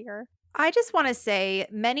earlier. I just want to say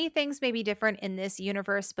many things may be different in this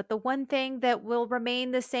universe, but the one thing that will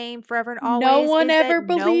remain the same forever and No always one is that ever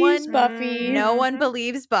believes Buffy. no one Mhm.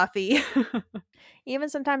 believes Buffy. Even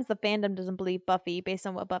sometimes the fandom doesn't believe Buffy based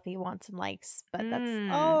on what Buffy wants and likes, but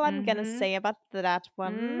that's all I'm gonna Mm-hmm. say about that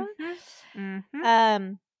one. Mm-hmm. Mm-hmm.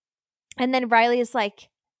 Um, and then Riley is like,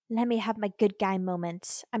 "Let me have my good guy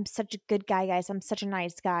moment. I'm such a good guy, guys. I'm such a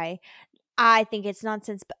nice guy. I think it's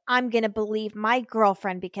nonsense, but I'm gonna believe my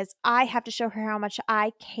girlfriend because I have to show her how much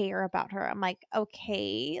I care about her." I'm like,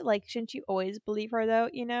 okay, like, shouldn't you always believe her though?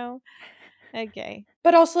 You know? Okay.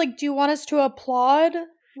 But also, like, do you want us to applaud?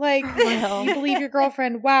 Like, Well, you believe your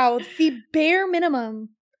girlfriend. Wow, the bare minimum.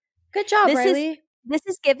 Good job, this is Riley. this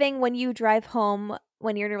is giving when you drive home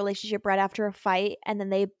when you're in a relationship right after a fight and then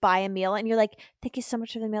they buy a meal and you're like, "Thank you so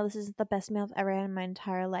much for the meal. This is the best meal I've ever had in my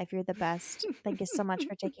entire life. You're the best. Thank you so much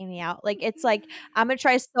for taking me out." Like, it's like, I'm gonna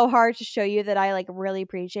try so hard to show you that I, like, really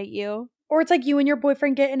appreciate you. Or it's like you and your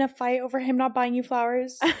boyfriend get in a fight over him not buying you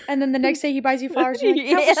flowers. And then the next day he buys you flowers. And you're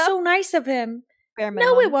like, that was Yeah. so nice of him. Bare No, it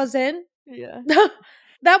minimum. wasn't. Yeah.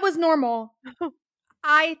 That was normal.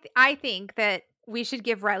 I think that we should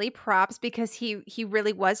give Riley props because he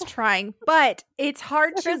really was trying, but it's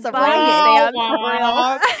hard to There's a buy Riley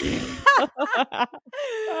Wow. stan for real.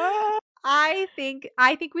 it. I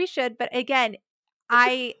think we should, but again,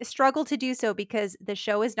 I struggle to do so because the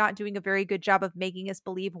show is not doing a very good job of making us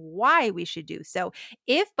believe why we should do so.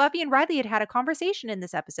 If Buffy and Riley had had a conversation in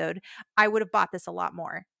this episode, I would have bought this a lot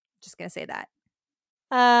more. Just gonna say that.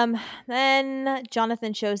 Then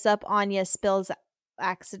Jonathan shows up. Anya spills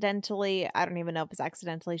accidentally. I don't even know if it's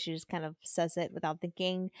accidentally. She just kind of says it without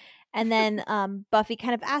thinking. And then Buffy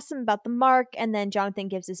kind of asks him about the mark, and then Jonathan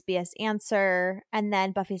gives his BS answer. And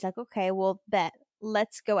then Buffy's like, "Okay, well, bet.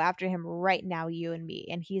 Let's go after him right now, you and me."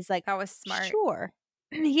 And he's like, That was smart. "Sure."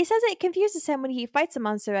 He says it confuses him when he fights a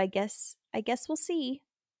monster. I guess we'll see.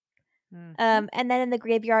 Mhm. And then in the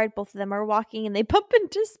graveyard, both of them are walking, and they bump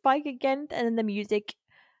into Spike again, and then the music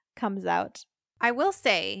comes out. I will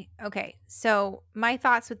say, okay, so my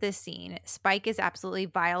thoughts with this scene, Spike is absolutely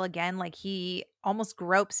vile again. Like he almost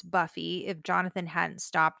gropes Buffy if Jonathan hadn't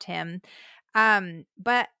stopped him.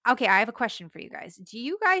 But okay, I have a question for you guys. Do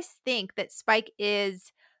you guys think that Spike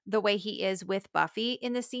is the way he is with Buffy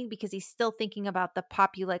in this scene because he's still thinking about the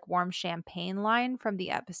pop you like warm champagne line from the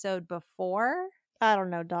episode before? I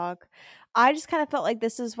don't know, dog. I just kind of felt like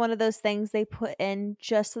this is one of those things they put in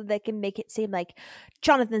just so they can make it seem like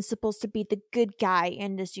Jonathan's supposed to be the good guy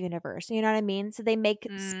in this universe. You know what I mean? So they make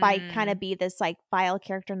Spike kind of Mm, be this like vile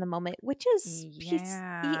character in the moment, which is he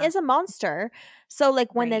yeah, is a monster. So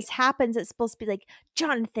like when right. this happens, it's supposed to be like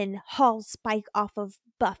Jonathan hauls Spike off of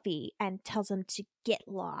Buffy and tells him to get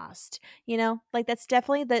lost. You know, like that's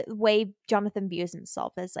definitely the way Jonathan views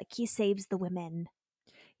himself as like he saves the women.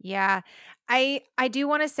 Yeah. I do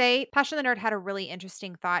want to say Passion the Nerd had a really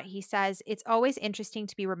interesting thought. He says it's always interesting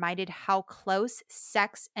to be reminded how close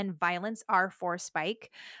sex and violence are for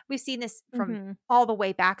Spike. We've seen this from Mm-hmm. all the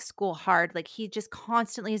way back school hard. Like he just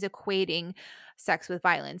constantly is equating sex with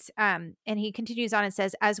violence. And he continues on and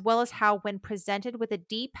says, as well as how when presented with a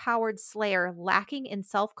depowered slayer lacking in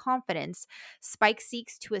self-confidence, Spike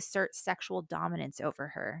seeks to assert sexual dominance over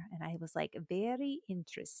her. And I was like, very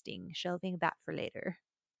interesting. Shelving that for later.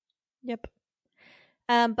 Yep.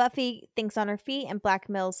 Buffy thinks on her feet and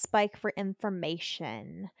blackmails Spike for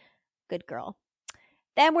information. Good girl.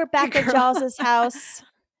 Then we're back at Girl. Giles's house.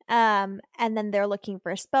 And then they're looking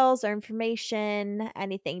for spells or information,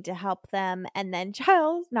 anything to help them. And then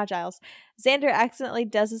Xander accidentally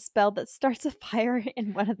does a spell that starts a fire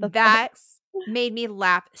in one of the That books. made me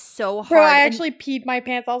laugh so Bro, hard. I And actually peed my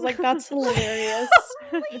pants. I was like, that's hilarious.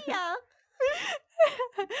 yeah.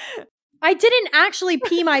 I didn't actually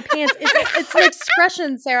pee my pants. It's an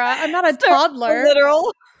expression, Sarah. I'm not a toddler.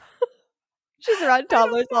 Literal. She's around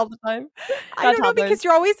toddlers all the time. I Not don't know because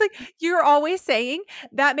toddlers. you're always saying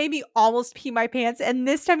that made me almost pee my pants, and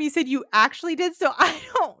this time you said you actually did. So I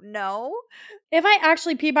don't know. If I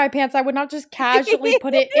actually peed my pants, I would not just casually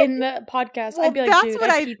put it in the podcast. Well, I'd be like, that's dude,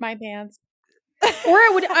 what I peed my pants. Or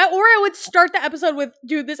I would start the episode with,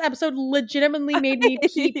 dude, this episode legitimately made me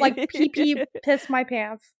pee piss my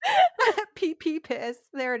pants. pee pee piss.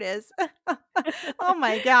 There it is. Oh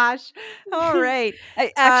my gosh. All right.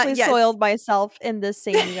 I actually Yes. soiled myself in this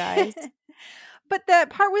scene, you guys. But that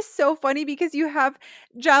part was so funny because you have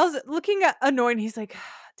Giles looking at annoyed. He's like,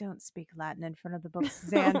 "Don't speak Latin in front of the books,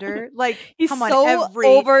 Xander." Like, He's come on, so every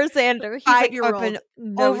over Xander. He's like, I've 5-year-old been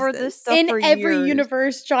knows over this this. stuff In for every years.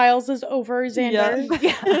 universe, Giles is over Xander.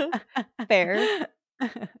 Yeah. Fair.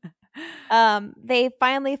 They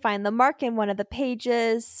finally find the mark in one of the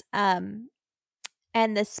pages.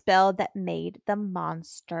 and the spell that made the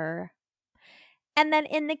monster. And then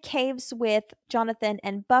in the caves with Jonathan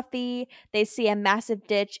and Buffy, they see a massive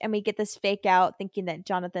ditch, and we get this fake out thinking that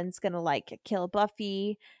Jonathan's gonna like kill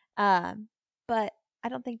Buffy. But I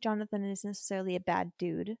don't think Jonathan is necessarily a bad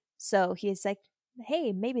dude. So he's like,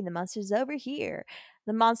 hey, maybe the monster's over here.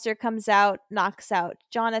 The monster comes out, knocks out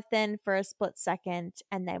Jonathan for a split second,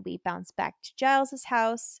 and then we bounce back to Giles's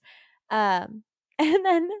house. And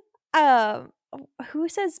then um who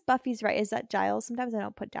says Buffy's right? Is that Giles? Sometimes I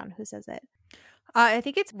don't put down who says it. I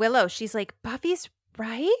think it's Willow. She's like, Buffy's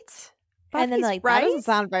right? And then Buffy's like, that right? doesn't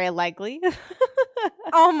sound very likely.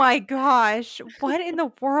 Oh my gosh. What in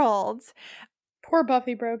the world? Poor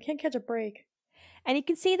Buffy, bro. Can't catch a break. And you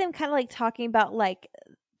can see them kind of like talking about like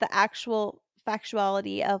the actual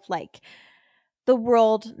factuality of like the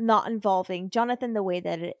world not involving Jonathan the way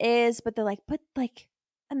that it is, but they're like, but like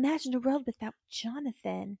imagine a world without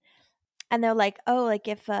Jonathan. And they're like, oh, like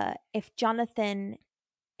if Jonathan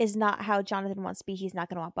is not how Jonathan wants to be, he's not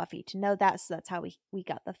going to want Buffy to know that. So that's how we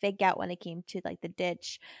got the fake out when it came to like the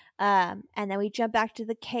ditch. And then we jump back to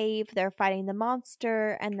the cave. They're fighting the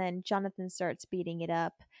monster, and then Jonathan starts beating it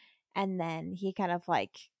up, and then he kind of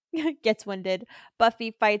like gets winded.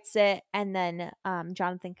 Buffy fights it, and then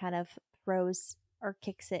Jonathan kind of throws or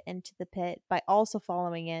kicks it into the pit by also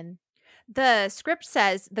following in. The script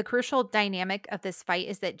says the crucial dynamic of this fight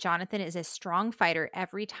is that Jonathan is a strong fighter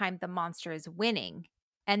every time the monster is winning.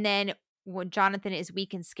 And then when Jonathan is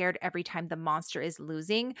weak and scared every time the monster is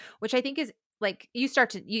losing, which I think is like you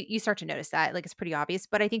start to notice that, like it's pretty obvious,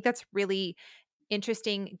 but I think that's really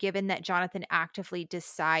interesting given that Jonathan actively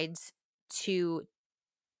decides to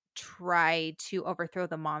try to overthrow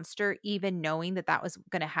the monster, even knowing that that was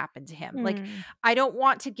going to happen to him. Like, Hmm. I don't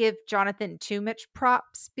want to give Jonathan too much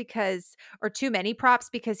props or too many props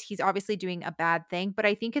because he's obviously doing a bad thing. But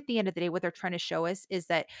I think at the end of the day, what they're trying to show us is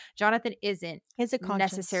that Jonathan isn't He has a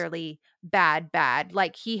conscience. necessarily bad.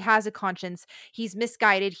 Like, he has a conscience. He's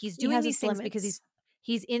misguided. He's He doing has these his things because limits.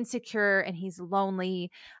 he's insecure and he's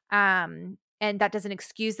lonely. And that doesn't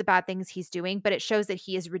excuse the bad things he's doing, but it shows that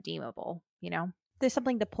he is redeemable, you know? There's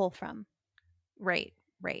something to pull from. Right.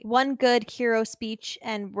 Right. One good hero speech,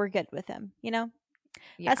 and we're good with him, you know?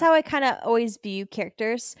 Yeah. That's how I kind of always view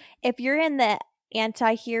characters. If you're in the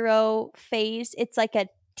anti hero phase, it's like a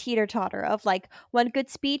teeter totter of like one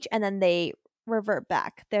good speech and then they revert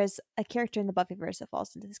back. There's a character in the Buffyverse that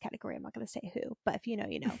falls into this category. I'm not going to say who, but if you know,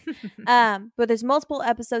 you know. But there's multiple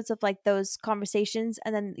episodes of like those conversations,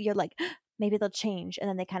 and then you're like, maybe they'll change, and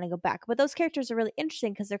then they kind of go back. But those characters are really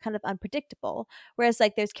interesting because they're kind of unpredictable. Whereas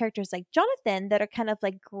like there's characters like Jonathan that are kind of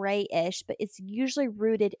like grayish, but it's usually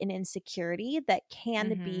rooted in insecurity that can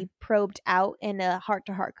Mhm. be probed out in a heart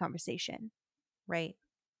to heart conversation. Right.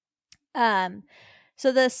 Um,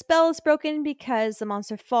 so the spell is broken because the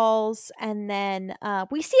monster falls, and then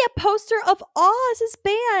we see a poster of Oz's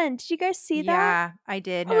band. Did you guys see that? Yeah, I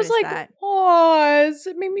did I was notice like, that. Oz.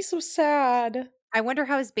 It made me so sad. I wonder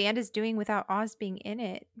how his band is doing without Oz being in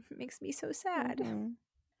it. It makes me so sad.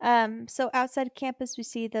 Mhm. So outside campus, we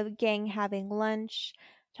see the gang having lunch,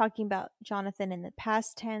 talking about Jonathan in the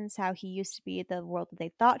past tense, how he used to be the world that they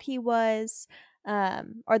thought he was,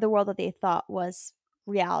 or the world that they thought was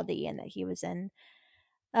reality and that he was in.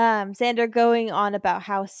 Xander going on about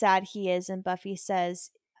how sad he is, and Buffy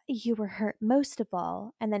says, "You were hurt most of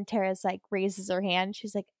all." And then Tara's like raises her hand.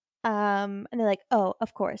 She's like, and they're like, "Oh,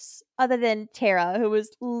 of course." Other than Tara, who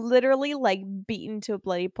was literally like beaten to a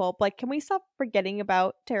bloody pulp. Like, can we stop forgetting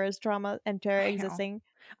about Tara's trauma and Tara I know. existing?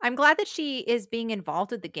 I'm glad that she is being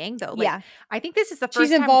involved with the gang though. Like, Yeah, I think this is the She's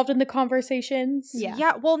first time. involved in the conversations. yeah.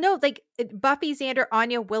 Yeah, well, no, like Buffy, Xander,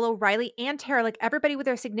 Anya, Willow, Riley, and Tara, like everybody with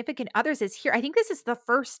their significant others is here. I think this is the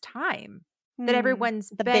first time that everyone's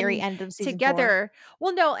The very been end of season 4. together.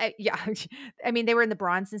 Well, no, yeah, I mean they were in the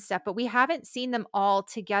bronze and stuff, but we haven't seen them all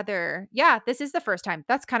together. Yeah, this is the first time.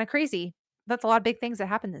 That's kind of crazy. That's a lot of big things that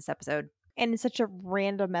happened this episode. And it's such a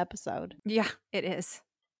random episode. Yeah, it is.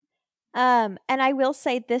 And I will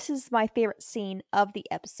say this is my favorite scene of the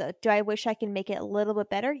episode. Do I wish I can make it a little bit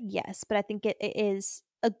better? Yes, but I think it is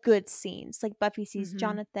a good scene. It's like Buffy sees Hmm.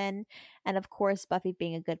 Jonathan, and of course, Buffy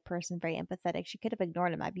being a good person, very empathetic. She could have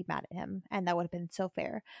ignored him. I'd be mad at him, and that would have been so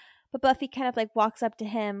fair. But Buffy kind of like walks up to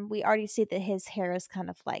him. We already see that his hair is kind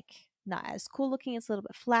of like not as cool looking. It's a little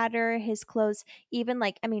bit flatter. His clothes, even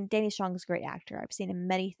like, I mean, Danny Strong's a great actor. I've seen him in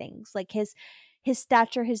many things. Like his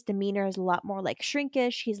stature, his demeanor is a lot more like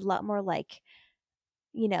shrinkish. He's a lot more like,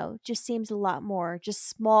 just seems a lot more just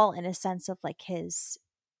small in a sense of like his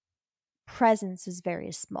presence is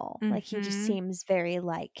very small. Like he just Hmm. seems very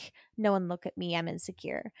like, no one look at me, I'm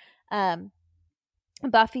insecure. Um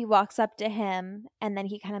Buffy walks up to him, and then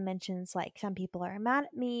he kind of mentions, like, some people are mad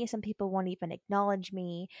at me, some people won't even acknowledge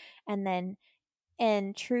me. And then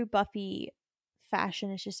in true Buffy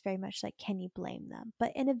fashion, it's just very much like, can you blame them?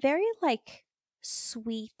 But in a very, like,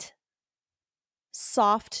 sweet,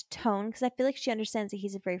 soft tone, because I feel like she understands that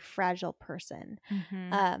he's a very fragile person.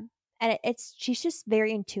 Mhm. And it's she's just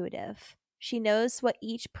very intuitive. She knows what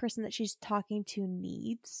each person that she's talking to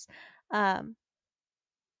needs. Um,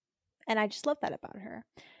 and I just love that about her.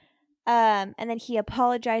 And then he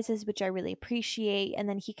apologizes, which I really appreciate. And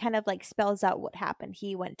then he kind of like spells out what happened.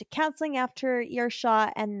 He went to counseling after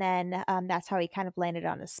Earshot, and then that's how he kind of landed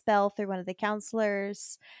on a spell through one of the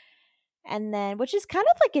counselors. And then, which is kind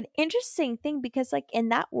of like an interesting thing because, like, in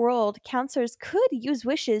that world, counselors could use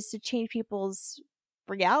wishes to change people's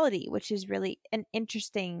reality, which is really an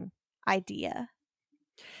interesting idea.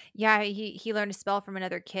 Yeah, he learned a spell from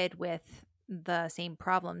another kid with the same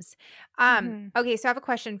problems. Hmm. Okay, so I have a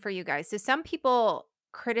question for you guys. So some people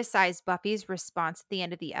criticize Buffy's response at the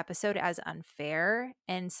end of the episode as unfair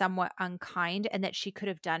and somewhat unkind, and that she could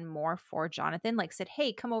have done more for Jonathan, like said,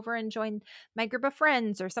 "Hey, come over and join my group of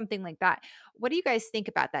friends," or something like that. What do you guys think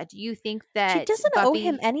about that? Do you think She that doesn't owe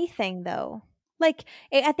him Buffy anything, though. Like,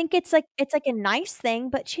 I think it's like a nice thing,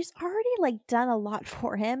 but she's already like done a lot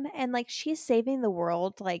for him, and like she's saving the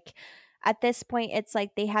world. Like, at this point, it's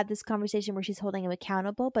like they had this conversation where she's holding him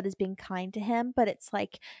accountable, but is being kind to him. But it's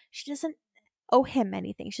like she doesn't owe him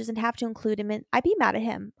anything. She doesn't have to include him in. I'd be mad at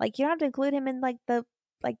him. Like, you don't have to include him in like the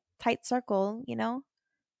like tight circle, you know?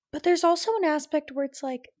 But there's also an aspect where it's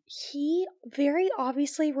like he very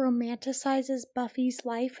obviously romanticizes Buffy's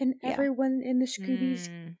life and Yeah. everyone in the Scooby's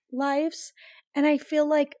Mm, lives. And I feel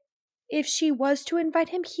like if she was to invite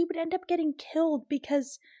him, he would end up getting killed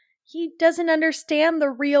because he doesn't understand the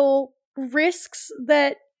real risks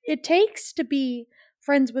that it takes to be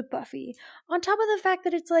friends with Buffy. On top of the fact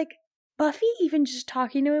that it's like, Buffy even just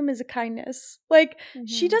talking to him is a kindness. Like,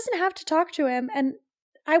 she Hmm. doesn't have to talk to him, and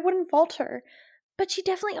I wouldn't fault her. But she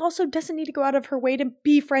definitely also doesn't need to go out of her way to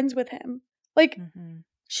be friends with him. Like, mhm,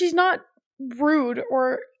 she's not rude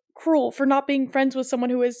or cruel for not being friends with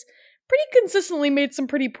someone who has pretty consistently made some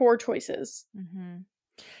pretty poor choices. mhm.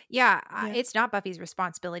 Yeah, Yeah. it's not Buffy's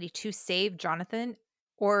responsibility to save Jonathan,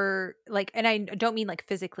 or like, and I don't mean like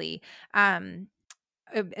physically. Um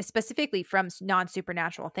Specifically from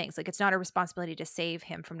non-supernatural things. Like, it's not a responsibility to save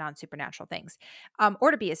him from non-supernatural things,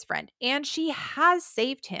 or to be his friend. And she has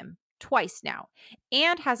saved him twice now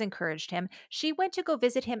and has encouraged him. She went to go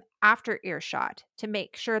visit him after Earshot to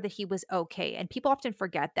make sure that he was okay. And people often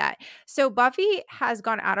forget that. So Buffy has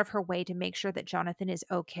gone out of her way to make sure that Jonathan is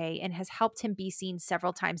okay and has helped him be seen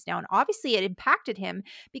several times now. And obviously it impacted him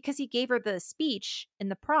because he gave her the speech in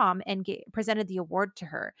the prom and presented the award to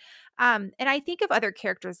her. And I think of other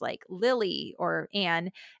characters like Lily or Anne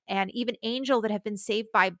and even Angel that have been saved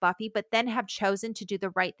by Buffy, but then have chosen to do the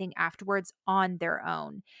right thing afterwards on their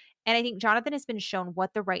own. And I think Jonathan has been shown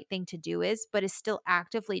what the right thing to do is, but is still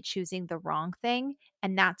actively choosing the wrong thing.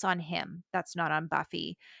 And that's on him. That's not on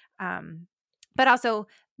Buffy. Um, but also,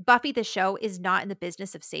 Buffy, the show, is not in the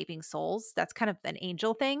business of saving souls. That's kind of an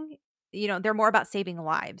Angel thing. They're more about saving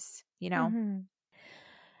lives. Hmm.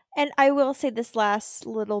 And I will say this last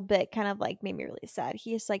little bit kind of like made me really sad.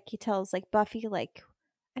 He tells like Buffy, like,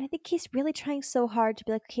 and I think he's really trying so hard to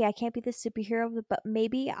be like, okay, I can't be the superhero, but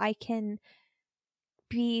maybe I can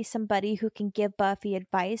be somebody who can give Buffy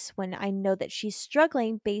advice when I know that she's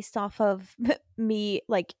struggling based off of me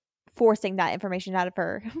like forcing that information out of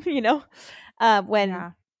her, when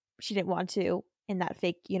Yeah. she didn't want to in that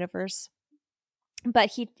fake universe.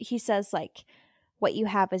 But he says like what you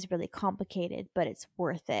have is really complicated, but it's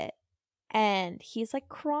worth it. And he's like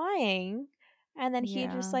crying, and then he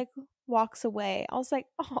just Yeah. like walks away. I was like,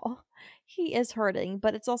 "Oh, he is hurting,"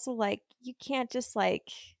 but it's also like you can't just like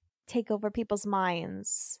take over people's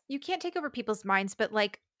minds. You can't take over people's minds, but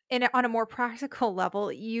like on a more practical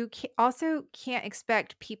level, you also can't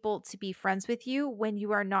expect people to be friends with you when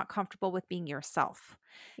you are not comfortable with being yourself.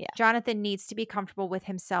 Yeah. Jonathan needs to be comfortable with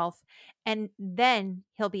himself, and then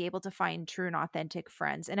he'll be able to find true and authentic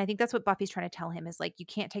friends. And I think that's what Buffy's trying to tell him is like, you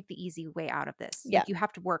can't take the easy way out of this. Yeah. Like, you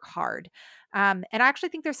have to work hard. And I actually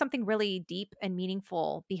think there's something really deep and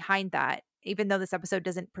meaningful behind that. Even though this episode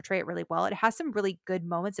doesn't portray it really well, it has some really good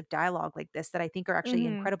moments of dialogue like this that I think are actually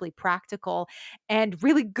Mhm. incredibly practical and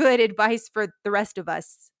really good advice for the rest of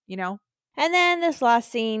us. And then this last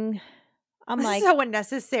scene, I'm like, So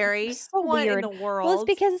unnecessary. so What in weird. the Well, it's world?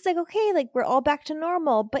 because it's like, okay, like we're all back to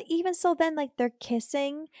normal. But even so, then like they're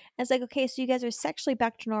kissing. And it's like, okay, so you guys are sexually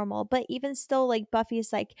back to normal. But even still, like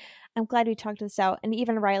Buffy's like, I'm glad we talked this out. And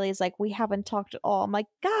even Riley's like, we haven't talked at all. I'm like,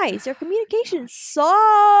 guys, your communication Gosh. sucks.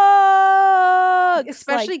 Like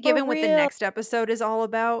Especially for given what the real. next episode is all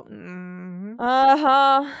about. Mm.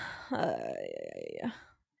 Uh-huh.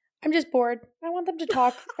 I'm just bored. I want them to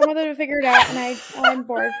talk. I want them to figure it out, and I'm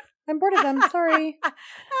bored. I'm bored of them. Sorry.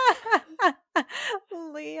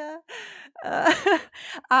 Leah. Uh,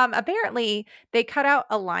 apparently, they cut out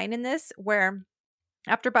a line in this where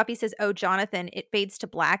after Buffy says, "Oh, Jonathan," it fades to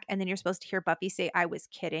black, and then you're supposed to hear Buffy say, "I was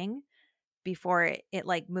kidding," before it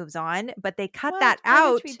like moves on. But they cut What? that RHB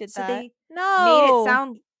out, did so that. they made it No.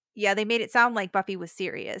 sound, yeah, they made it sound like Buffy was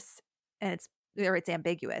serious, and it's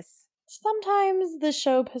ambiguous. Sometimes the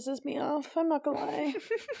show pisses me off. I'm not gonna lie.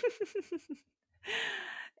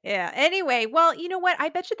 Yeah. Anyway, well, you know what? I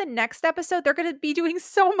bet you the next episode they're going to be doing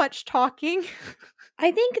so much talking.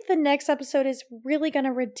 I think the next episode is really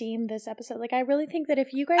gonna redeem this episode. Like, I really think that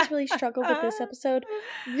if you guys really struggle with this episode,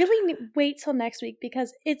 really wait till next week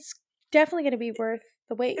because it's definitely gonna be worth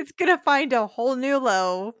the wait. It's going to find a whole new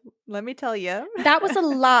low, let me tell you. That was a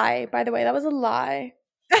lie, by the way. That was a lie.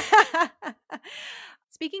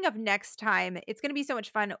 Speaking of next time, it's going to be so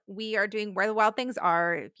much fun. We are doing Where the Wild Things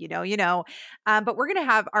Are. If you know, you know. But we're going to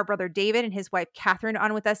have our brother David and his wife Catherine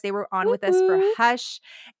on with us. They were on with us for Woo-hoo. Hush.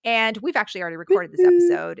 And we've actually already recorded this Woo-hoo.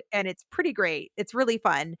 episode. And it's pretty great. It's really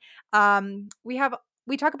fun. We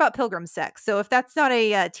talk about pilgrim sex. So if that's not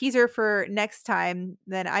a teaser for next time,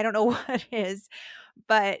 then I don't know what is.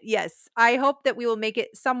 But yes, I hope that we will make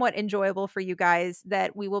it somewhat enjoyable for you guys,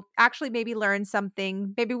 that we will actually maybe learn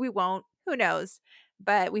something. Maybe we won't. Who knows?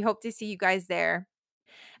 But we hope to see you guys there.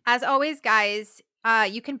 As always, guys,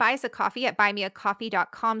 you can buy us a coffee at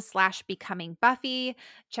buymeacoffee.com/becomingbuffy.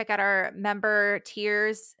 Check out our member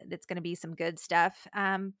tiers. It's going to be some good stuff.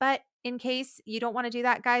 But in case you don't want to do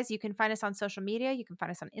that, guys, you can find us on social media. You can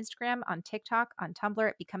find us on Instagram, on TikTok, on Tumblr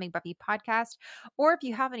at Becoming Buffy Podcast. Or if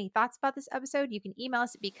you have any thoughts about this episode, you can email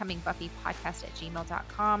us at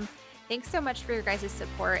becomingbuffypodcast@gmail.com. Thanks so much for your guys'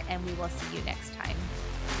 support, and we will see you next time.